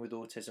suffering with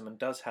autism and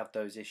does have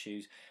those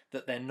issues,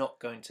 that they're not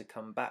going to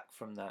come back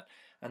from that,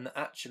 and that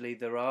actually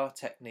there are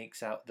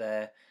techniques out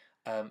there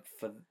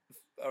for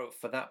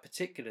that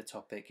particular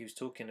topic. He was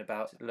talking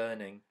about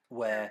learning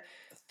where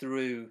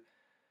through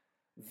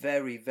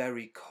very,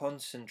 very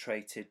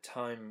concentrated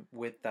time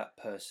with that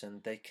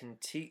person, they can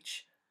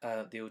teach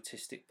the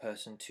autistic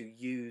person to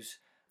use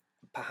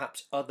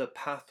perhaps other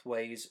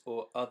pathways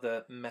or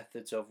other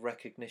methods of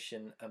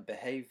recognition and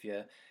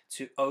behavior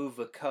to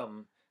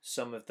overcome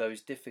some of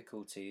those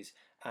difficulties,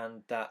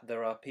 and that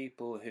there are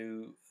people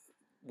who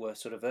were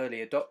sort of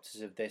early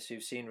adopters of this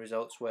who've seen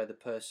results where the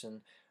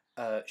person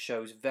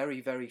shows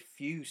very, very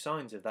few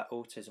signs of that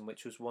autism,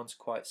 which was once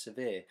quite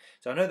severe.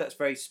 So I know that's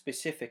very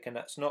specific and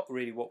that's not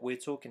really what we're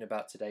talking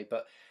about today,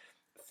 but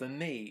for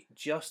me,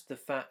 just the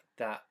fact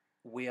that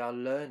we are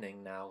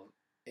learning now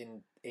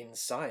in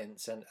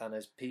science and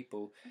as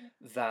people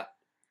that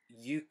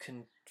you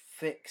can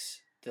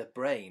fix the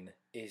brain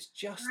is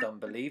just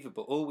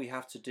unbelievable. All we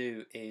have to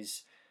do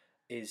is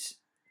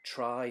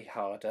try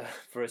harder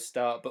for a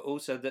start, but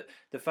also that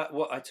the fact,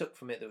 what I took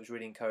from it that was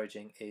really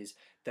encouraging is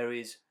there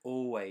is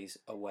always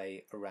a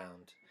way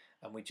around,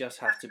 and we just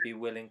have to be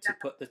willing to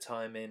put the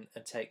time in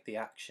and take the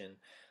action.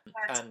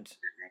 And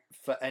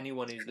for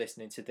anyone who's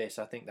listening to this,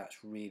 I think that's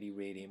really,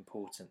 really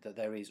important, that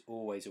there is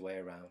always a way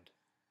around.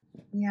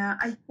 Yeah,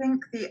 I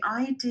think the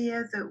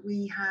idea that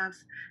we have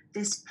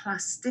this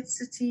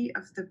plasticity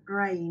of the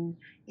brain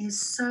is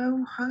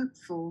so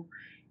hopeful.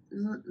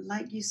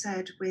 Like you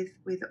said, with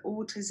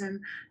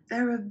autism,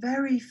 there are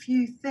very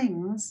few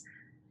things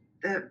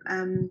that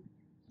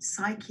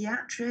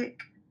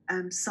psychiatric,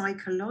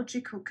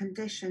 psychological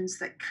conditions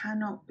that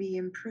cannot be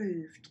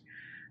improved.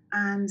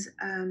 And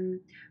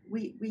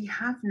we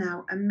have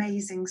now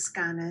amazing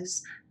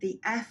scanners. The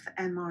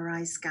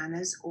fMRI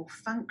scanners, or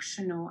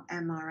functional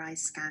MRI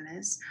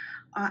scanners,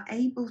 are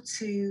able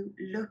to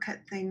look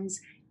at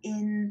things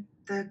in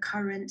the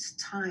current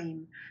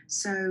time.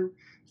 So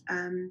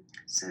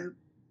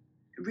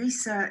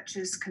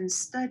researchers can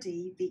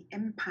study the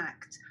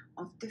impact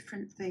of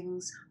different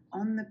things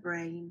on the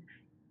brain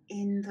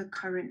in the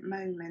current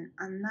moment,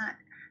 and that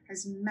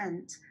has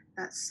meant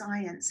that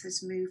science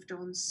has moved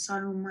on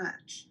so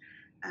much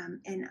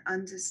in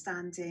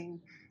understanding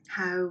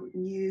how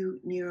new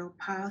neural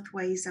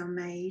pathways are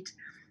made.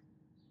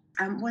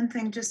 One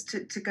thing just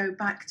to go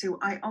back to,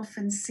 I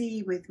often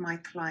see with my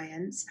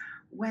clients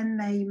when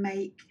they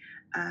make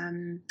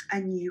a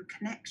new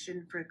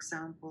connection, for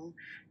example,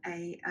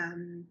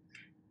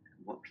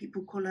 what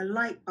people call a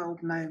light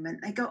bulb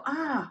moment. They go,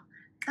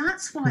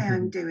 that's why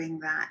I'm doing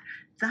that.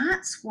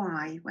 That's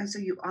why. So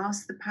you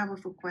ask the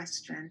powerful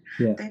question.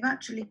 Yeah. They've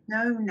actually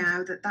known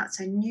now that that's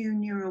a new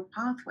neural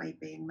pathway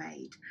being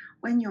made.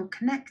 When you're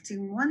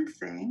connecting one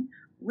thing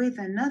with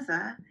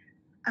another,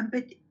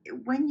 but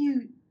when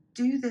you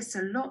do this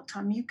a lot,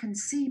 Tom, you can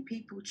see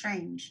people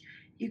change.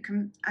 You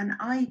can, and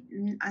I,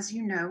 as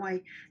you know,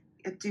 I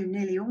do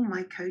nearly all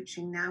my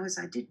coaching now, as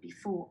I did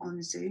before,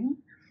 on Zoom.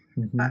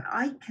 Mm-hmm. But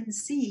I can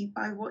see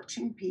by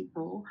watching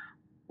people,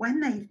 when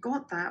they've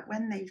got that,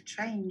 when they've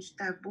changed,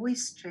 their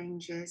voice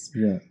changes,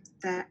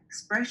 their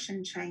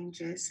expression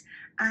changes.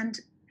 And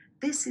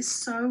this is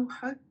so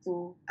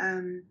hopeful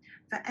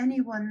for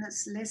anyone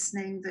that's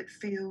listening that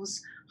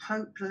feels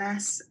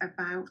hopeless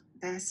about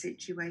their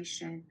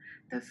situation,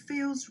 that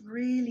feels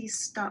really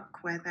stuck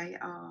where they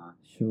are.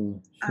 Sure.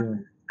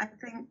 I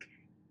think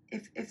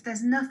if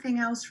there's nothing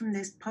else from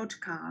this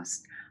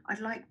podcast, I'd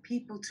like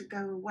people to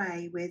go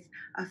away with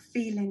a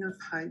feeling of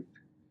hope.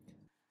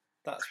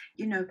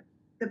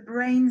 The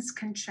brains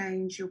can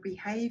change, your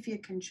behavior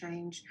can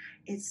change.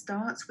 It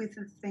starts with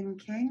the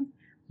thinking,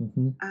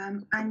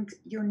 and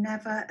you're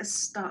never as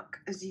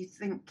stuck as you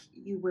think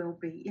you will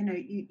be.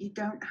 You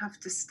don't have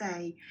to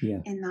stay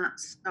in that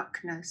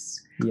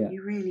stuckness.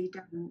 You really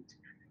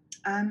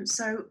don't.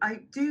 So I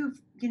do,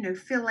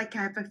 feel like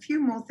I have a few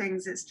more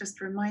things. It's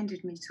just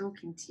reminded me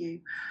talking to you.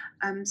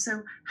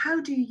 So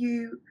how do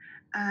you,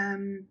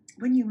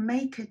 when you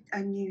make a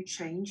new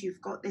change,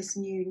 you've got this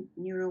new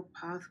neural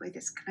pathway,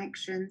 this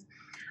connection,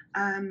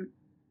 and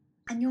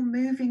you're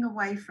moving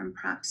away from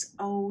perhaps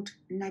old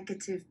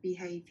negative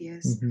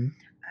behaviors,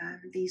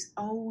 these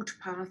old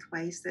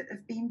pathways that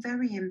have been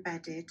very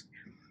embedded.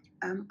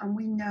 And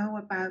we know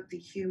about the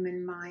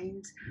human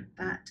mind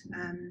that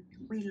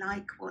we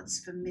like what's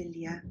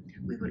familiar.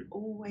 We will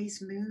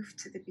always move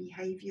to the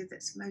behavior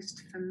that's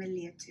most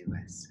familiar to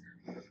us.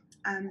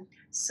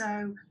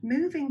 So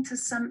moving to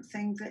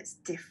something that's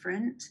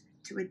different,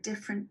 to a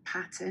different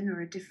pattern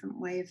or a different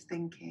way of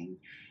thinking,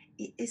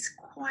 it is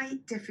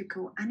quite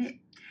difficult, and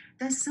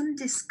there's some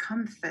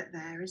discomfort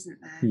there, isn't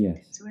there?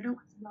 Yes. So we'd always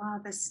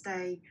rather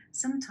stay,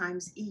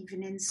 sometimes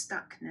even in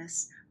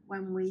stuckness,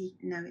 when we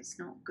know it's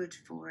not good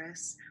for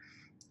us.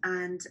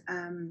 And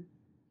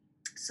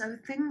so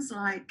things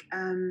like,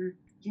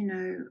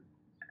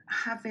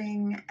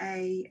 having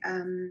a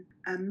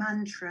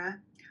mantra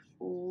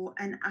or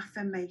an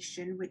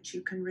affirmation which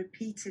you can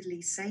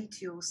repeatedly say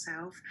to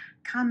yourself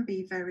can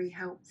be very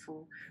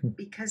helpful,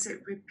 because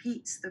it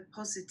repeats the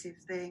positive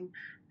thing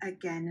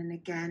again and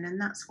again. And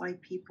that's why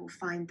people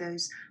find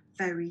those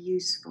very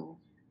useful.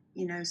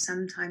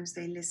 Sometimes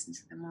they listen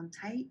to them on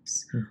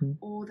tapes,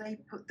 or they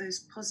put those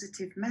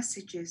positive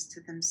messages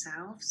to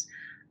themselves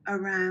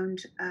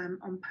around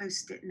on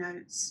post-it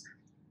notes,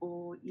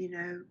 or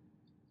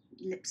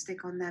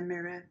lipstick on their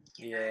mirror,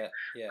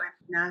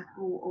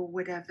 or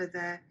whatever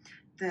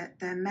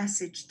their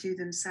message to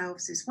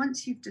themselves is.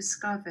 Once you've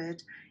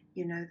discovered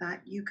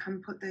that you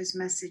can put those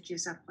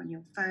messages up on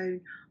your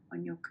phone,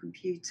 on your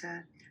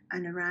computer,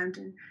 and around,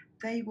 and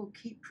they will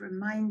keep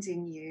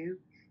reminding you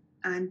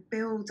and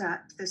build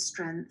up the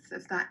strength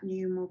of that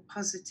new, more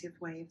positive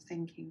way of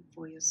thinking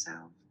for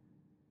yourself.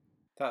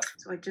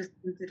 So I just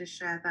wanted to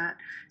share that.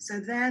 So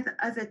they're the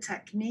other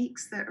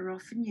techniques that are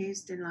often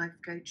used in life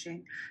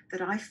coaching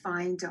that I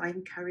find I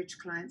encourage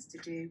clients to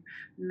do.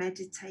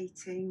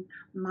 Meditating,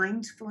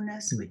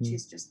 mindfulness, which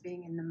is just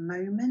being in the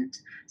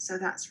moment. So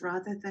that's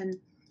rather than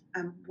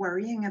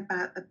worrying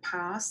about the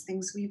past,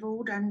 things we've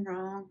all done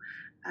wrong,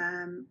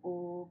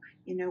 or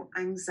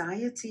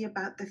anxiety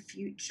about the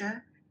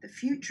future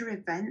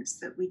events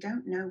that we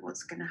don't know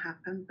what's going to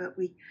happen, but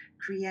we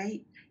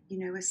create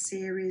a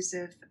series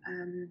of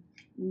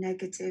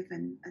negative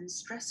and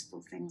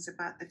stressful things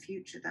about the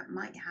future that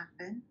might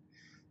happen.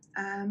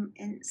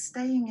 And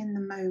staying in the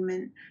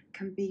moment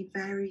can be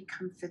very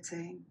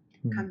comforting.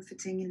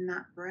 Comforting in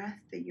that breath,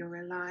 that you're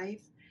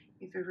alive,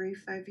 you have a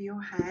roof over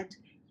your head,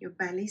 your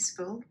belly's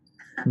full.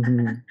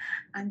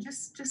 And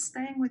just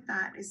staying with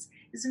that is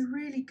a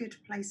really good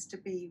place to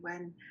be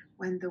when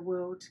the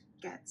world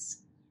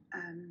gets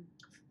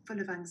full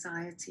of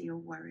anxiety or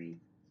worry.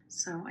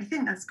 So I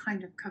think that's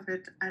kind of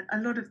covered a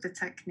lot of the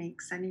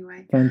techniques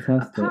anyway.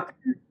 Fantastic. Apart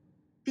from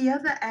the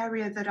other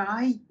area that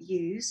I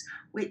use,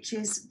 which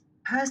is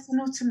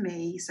personal to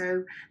me,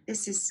 so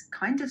this is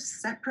kind of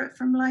separate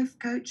from life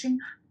coaching,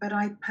 but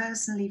I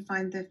personally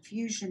find the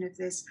fusion of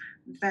this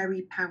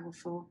very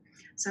powerful.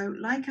 So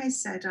like I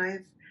said,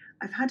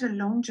 I've had a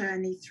long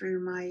journey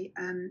through my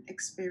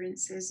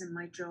experiences and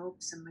my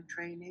jobs and my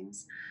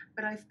trainings,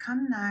 but I've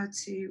come now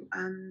to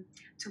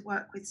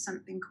work with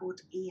something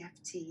called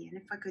EFT. And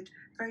if I could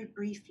very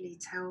briefly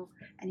tell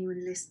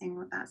anyone listening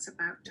what that's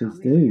about, Tom,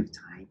 if you have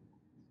time.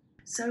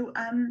 So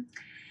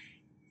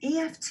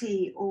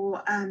EFT,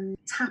 or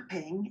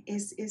tapping,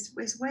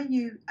 is where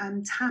you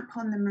tap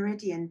on the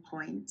meridian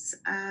points.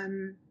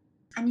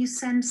 And you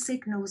send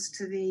signals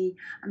to the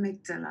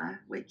amygdala,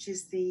 which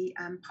is the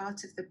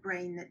part of the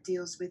brain that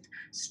deals with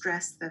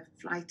stress, the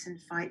flight and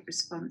fight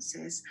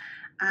responses.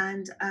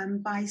 And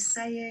by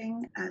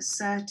saying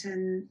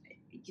certain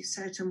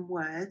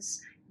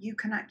words, you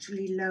can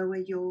actually lower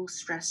your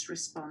stress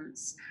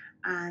response.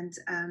 And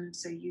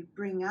so you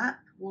bring up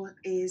what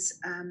is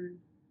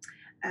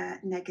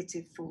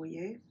negative for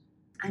you,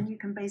 and you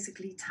can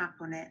basically tap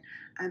on it.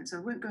 So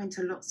I won't go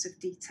into lots of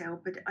detail,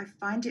 but I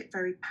find it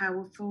very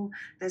powerful.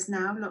 There's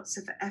now lots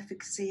of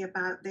efficacy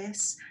about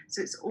this.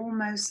 So it's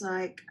almost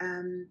like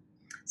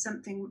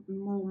something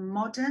more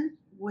modern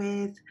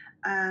with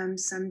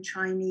some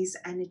Chinese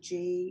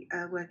energy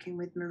working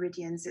with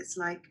meridians. It's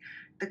like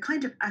the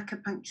kind of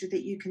acupuncture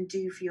that you can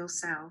do for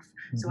yourself.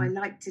 So I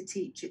like to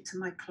teach it to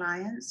my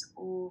clients,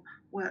 or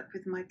work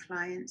with my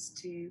clients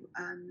to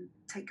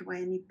take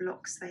away any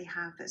blocks they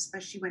have,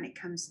 especially when it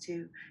comes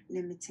to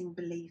limiting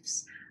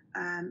beliefs.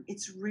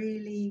 It's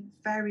really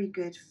very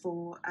good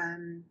for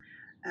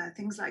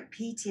things like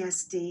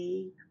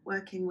PTSD,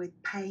 working with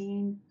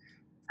pain,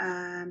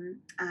 and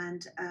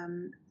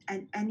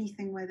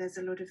anything where there's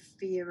a lot of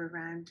fear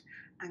around,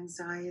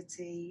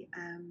 anxiety.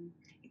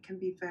 It can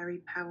be very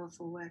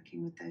powerful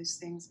working with those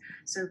things.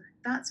 So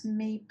that's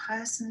me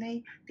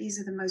personally. These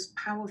are the most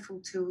powerful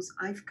tools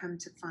I've come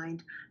to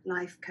find,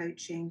 life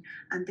coaching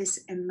and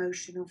this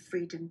emotional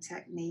freedom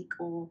technique,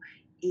 or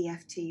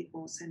EFT,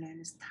 also known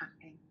as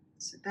tapping.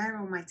 So they're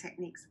all my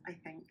techniques, I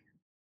think.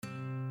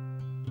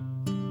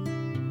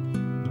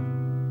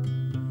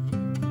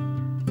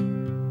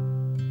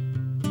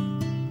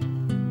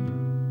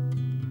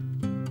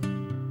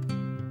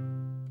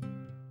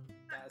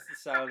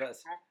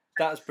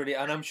 That's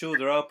brilliant, and I'm sure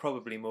there are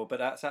probably more, but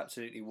that's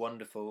absolutely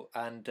wonderful.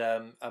 And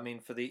I mean,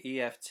 for the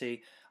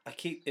EFT, I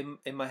keep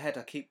in my head,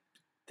 I keep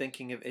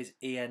thinking of is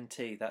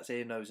ENT. That's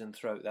ear, nose, and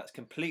throat. That's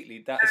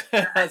completely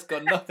that's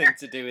got nothing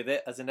to do with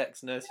it. As an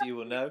ex-nurse, you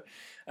will know.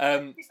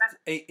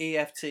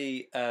 EFT.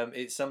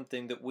 It's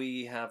something that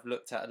we have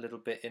looked at a little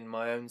bit in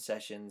my own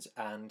sessions,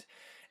 and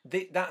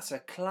that's a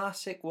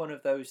classic one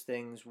of those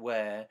things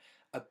where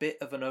a bit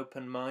of an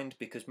open mind,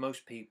 because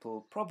most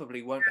people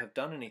probably won't have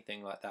done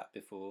anything like that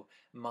before,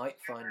 might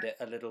find it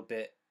a little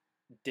bit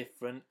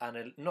different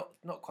and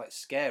not quite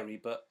scary,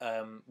 but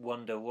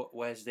wonder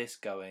where's this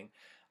going.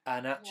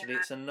 And actually,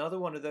 it's another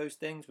one of those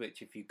things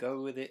which, if you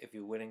go with it, if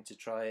you're willing to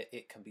try it,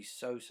 it can be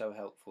so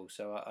helpful.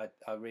 So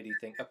I really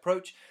think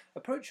approach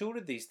all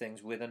of these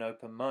things with an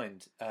open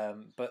mind.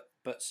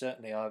 But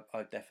certainly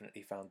I've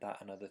definitely found that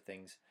and other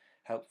things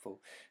helpful.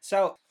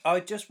 So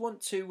I just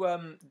want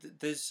to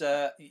there's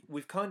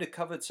we've kind of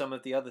covered some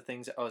of the other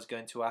things that I was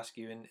going to ask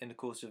you in the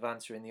course of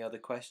answering the other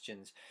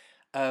questions.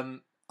 I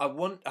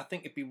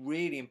think it'd be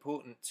really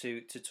important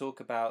to talk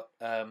about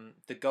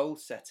the goal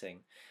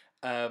setting.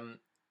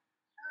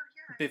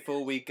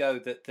 Before we go,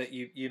 that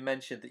you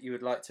mentioned that you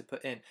would like to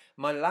put in.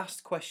 My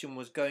last question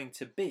was going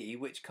to be,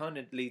 which kind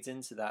of leads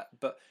into that,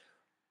 but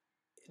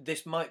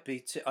this might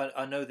be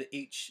I know that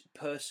each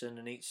person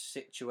and each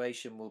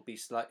situation will be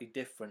slightly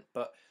different,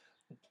 but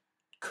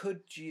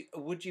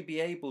would you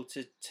be able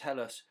to tell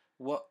us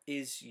what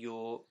is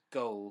your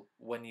goal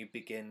when you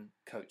begin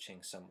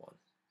coaching someone?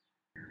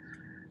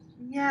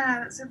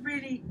 Yeah, that's a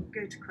really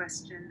good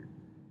question.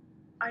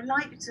 I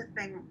like to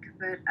think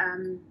that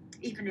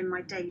even in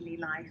my daily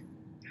life,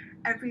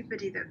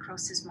 everybody that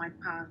crosses my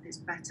path is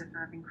better for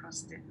having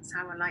crossed it. That's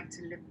how I like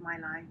to live my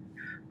life.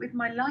 With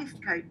my life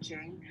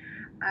coaching,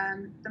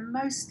 the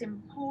most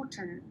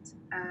important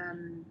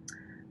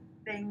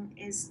thing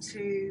is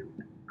to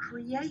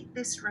create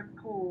this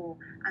rapport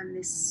and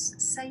this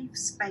safe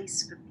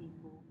space for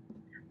people.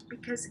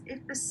 Because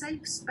if the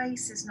safe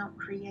space is not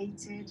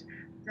created,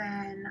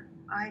 then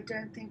I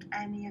don't think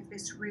any of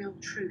this real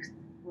truth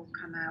will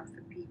come out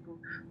for people,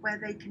 where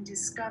they can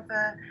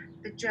discover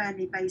the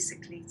journey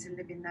basically to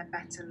living their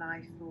better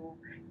life, or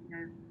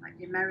like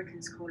the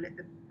Americans call it,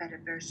 the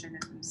better version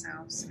of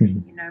themselves.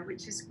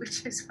 Which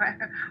is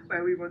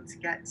where we want to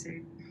get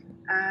to.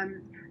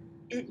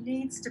 It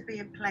needs to be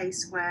a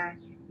place where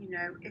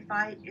if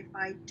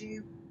I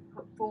do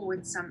put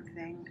forward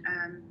something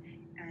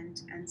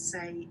and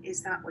say,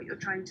 is that what you're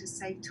trying to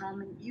say,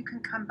 Tom? And you can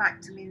come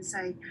back to me and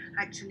say,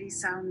 actually,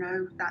 Sal,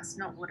 no, that's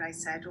not what I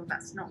said, or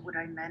that's not what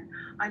I meant.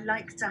 I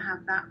like to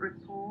have that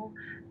rapport,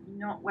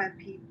 not where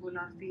people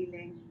are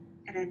feeling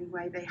in any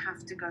way they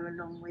have to go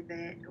along with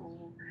it, or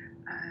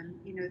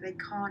they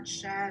can't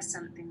share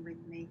something with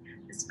me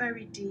that's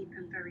very deep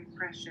and very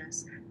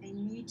precious. They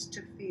need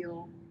to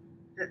feel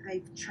that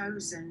they've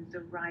chosen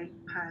the right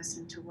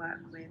person to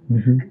work with.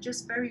 And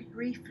just very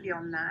briefly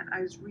on that,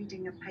 I was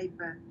reading a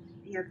paper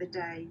the other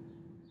day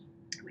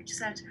which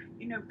said,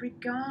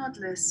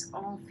 regardless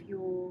of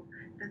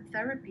the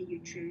therapy you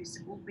choose,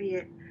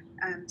 albeit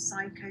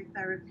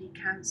psychotherapy,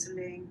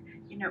 counseling,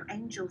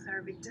 angel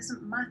therapy, it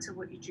doesn't matter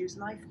what you choose,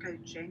 life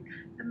coaching,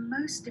 the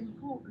most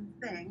important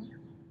thing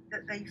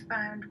that they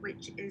found,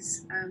 which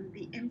is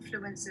the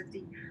influence of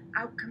the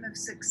outcome of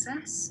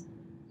success,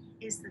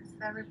 is the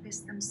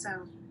therapist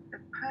themselves. The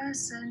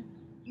person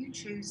you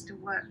choose to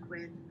work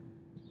with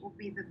will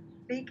be the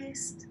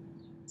biggest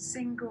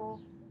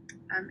single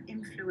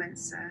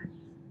influencer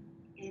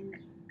in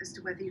as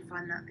to whether you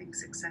find that thing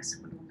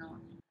successful or not.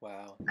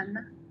 Wow. And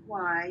that's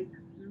why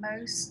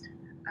most,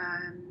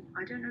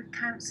 I don't know if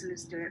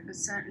counsellors do it, but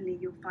certainly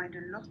you'll find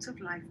a lot of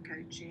life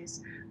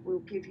coaches will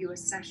give you a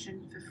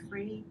session for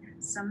free.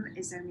 Some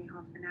is only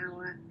half an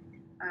hour.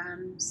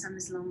 Some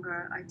is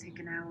longer. I take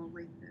an hour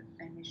with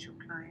the initial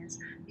clients,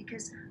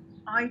 because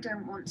I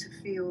don't want to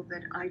feel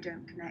that I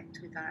don't connect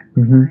with that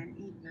client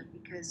either,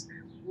 because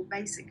we'll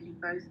basically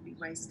both be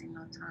wasting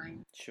our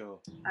time. Sure.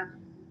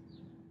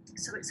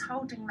 So it's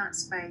holding that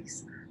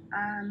space.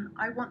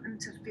 I want them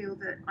to feel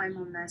that I'm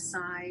on their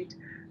side,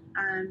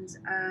 and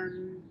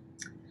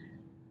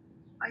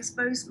I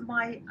suppose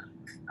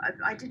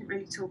I didn't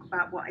really talk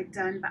about what I'd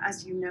done, but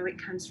as you know, it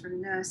comes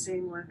from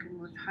nursing, working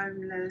with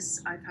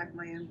homeless. I've had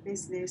my own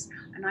business,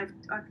 and I've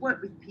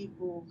worked with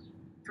people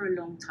for a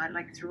long time,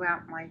 like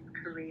throughout my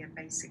career,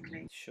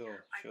 basically.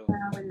 Sure. I've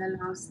now, in the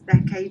last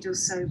decade or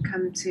so,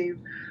 come to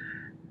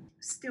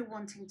still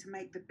wanting to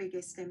make the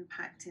biggest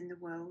impact in the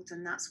world,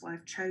 and that's why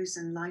I've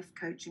chosen life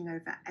coaching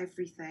over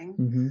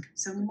everything.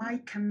 So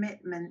my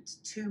commitment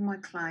to my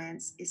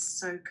clients is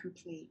so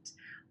complete.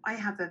 I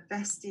have a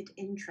vested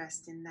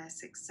interest in their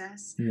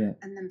success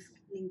and them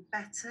feeling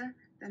better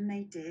than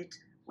they did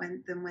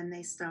when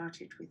they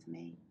started with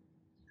me.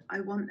 I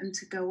want them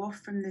to go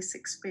off from this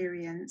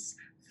experience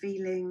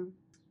feeling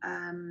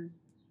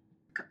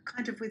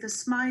kind of with a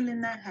smile in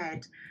their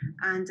head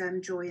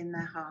and joy in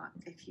their heart,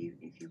 if you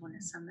want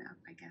to sum it up,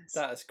 I guess.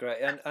 That's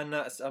great, and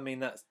that's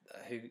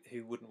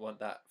who wouldn't want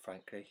that,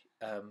 frankly.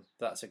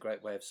 That's a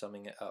great way of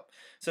summing it up.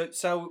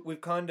 So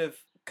we've kind of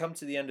come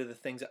to the end of the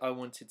things that I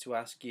wanted to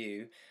ask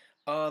you.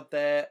 Are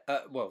there,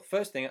 well,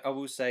 first thing I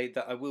will say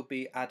that I will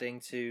be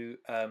adding to,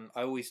 I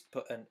always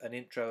put an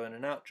intro and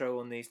an outro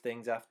on these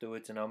things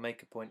afterwards, and I'll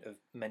make a point of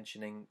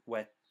mentioning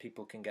where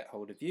people can get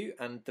hold of you,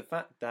 and the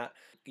fact that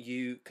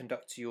you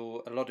conduct a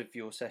lot of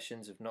your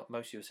sessions, if not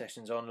most of your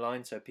sessions,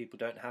 online, so people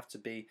don't have to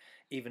be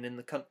even in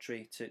the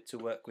country to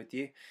work with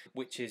you,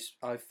 which is,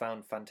 I've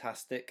found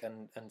fantastic,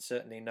 and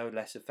certainly no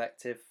less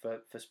effective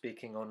for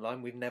speaking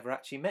online. We've never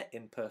actually met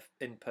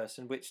in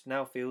person, which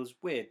now feels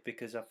weird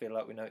because I feel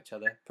like we know each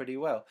other pretty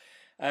well.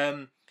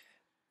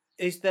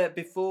 Is there,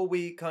 before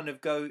we kind of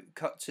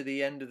cut to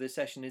the end of the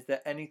session, is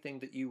there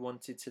anything that you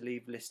wanted to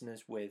leave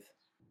listeners with?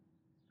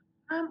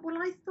 Well,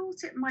 I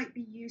thought it might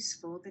be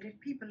useful that if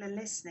people are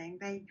listening,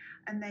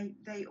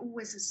 they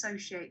always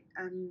associate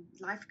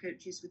life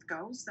coaches with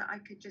goals. That I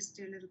could just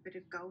do a little bit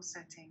of goal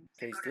setting.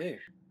 Please do.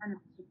 And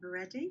people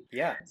ready.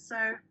 Yeah. So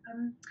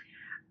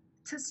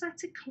to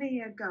set a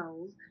clear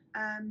goal,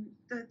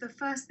 the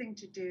first thing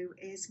to do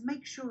is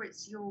make sure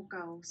it's your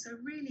goal. So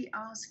really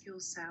ask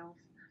yourself,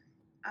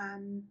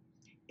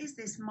 is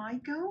this my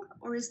goal,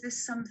 or is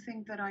this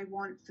something that I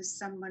want for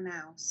someone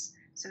else?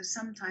 So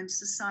sometimes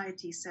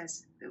society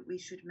says that we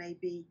should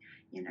maybe,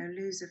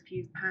 lose a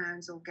few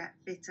pounds or get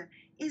fitter.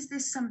 Is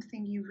this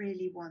something you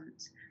really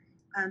want?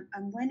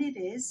 And when it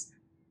is,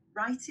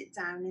 write it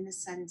down in a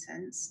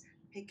sentence.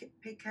 Pick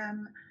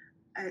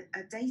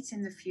a date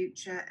in the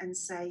future and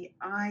say,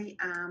 I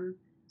am.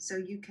 So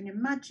you can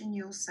imagine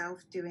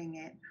yourself doing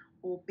it,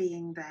 or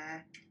being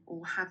there,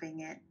 or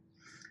having it.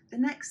 The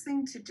next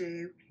thing to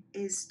do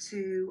is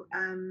to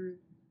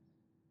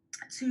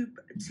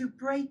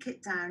break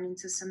it down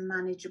into some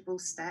manageable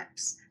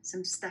steps,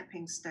 some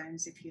stepping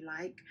stones, if you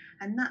like,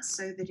 and that's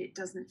so that it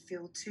doesn't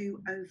feel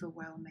too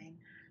overwhelming.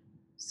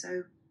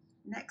 So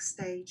next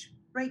stage,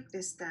 break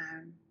this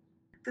down.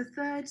 The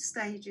third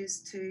stage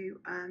is to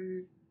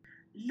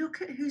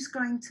look at who's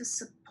going to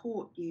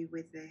support you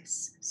with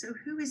this. So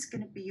who is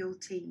going to be your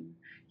team?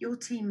 Your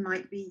team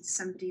might be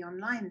somebody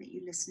online that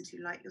you listen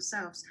to, like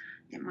yourselves.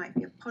 It might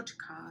be a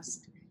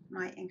podcast. It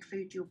might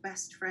include your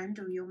best friend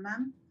or your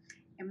mum.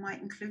 It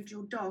might include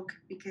your dog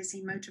because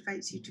he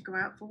motivates you to go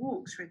out for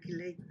walks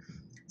regularly.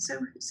 So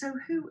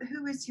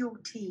who is your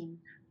team?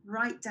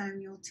 Write down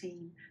your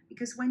team,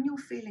 because when you're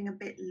feeling a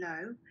bit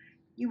low,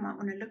 you might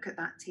want to look at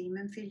that team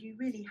and feel you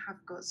really have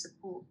got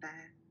support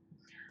there.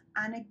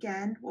 And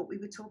again, what we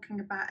were talking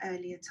about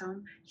earlier,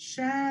 Tom,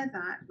 share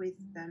that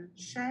with them,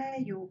 share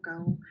your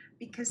goal,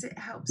 because it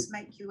helps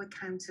make you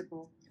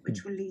accountable,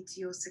 which will lead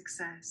to your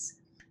success.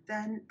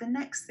 Then the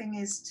next thing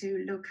is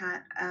to look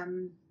at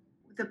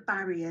the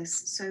barriers.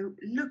 So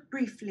look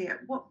briefly at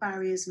what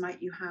barriers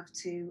might you have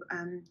to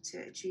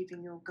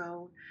achieving your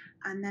goal.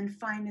 And then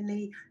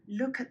finally,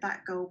 look at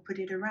that goal, put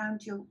it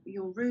around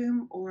your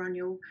room or on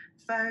your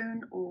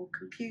phone or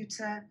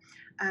computer,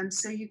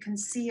 so you can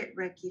see it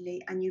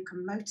regularly and you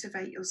can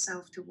motivate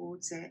yourself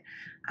towards it,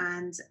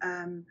 and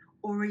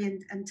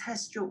orient and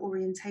test your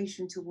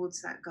orientation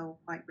towards that goal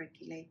quite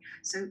regularly.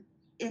 So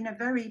in a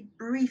very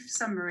brief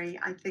summary,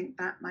 I think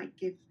that might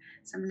give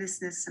some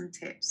listeners some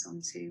tips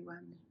onto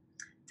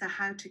to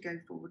how to go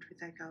forward with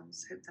their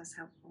goals. Hope that's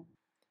helpful.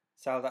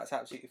 Sal, that's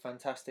absolutely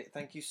fantastic.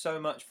 Thank you so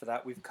much for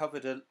that. We've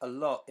covered a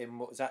lot in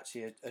what was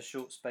actually a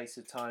short space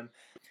of time,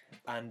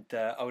 and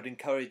I would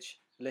encourage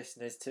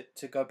listeners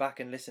to go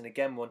back and listen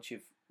again once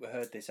you've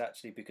heard this,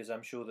 actually, because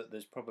I'm sure that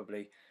there's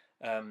probably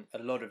a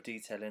lot of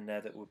detail in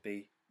there that would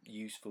be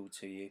useful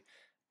to you.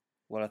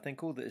 Well, I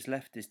think all that is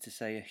left is to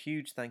say a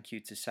huge thank you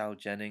to Sal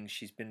Jennings.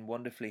 She's been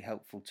wonderfully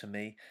helpful to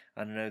me,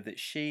 and I know that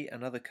she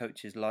and other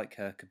coaches like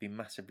her could be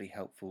massively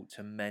helpful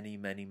to many,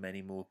 many,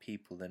 many more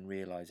people than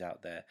realise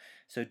out there.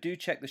 So do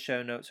check the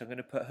show notes. I'm going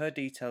to put her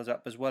details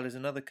up, as well as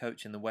another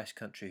coach in the West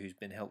Country who's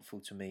been helpful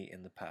to me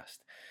in the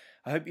past.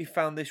 I hope you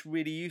found this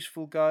really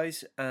useful,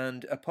 guys,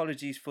 and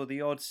apologies for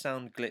the odd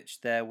sound glitch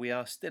there. We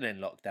are still in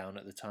lockdown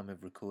at the time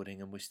of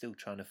recording, and we're still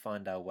trying to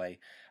find our way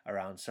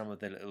around some of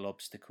the little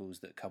obstacles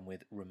that come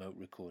with remote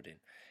recording.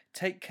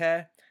 Take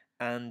care,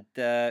 and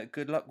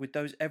good luck with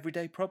those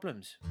everyday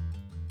problems.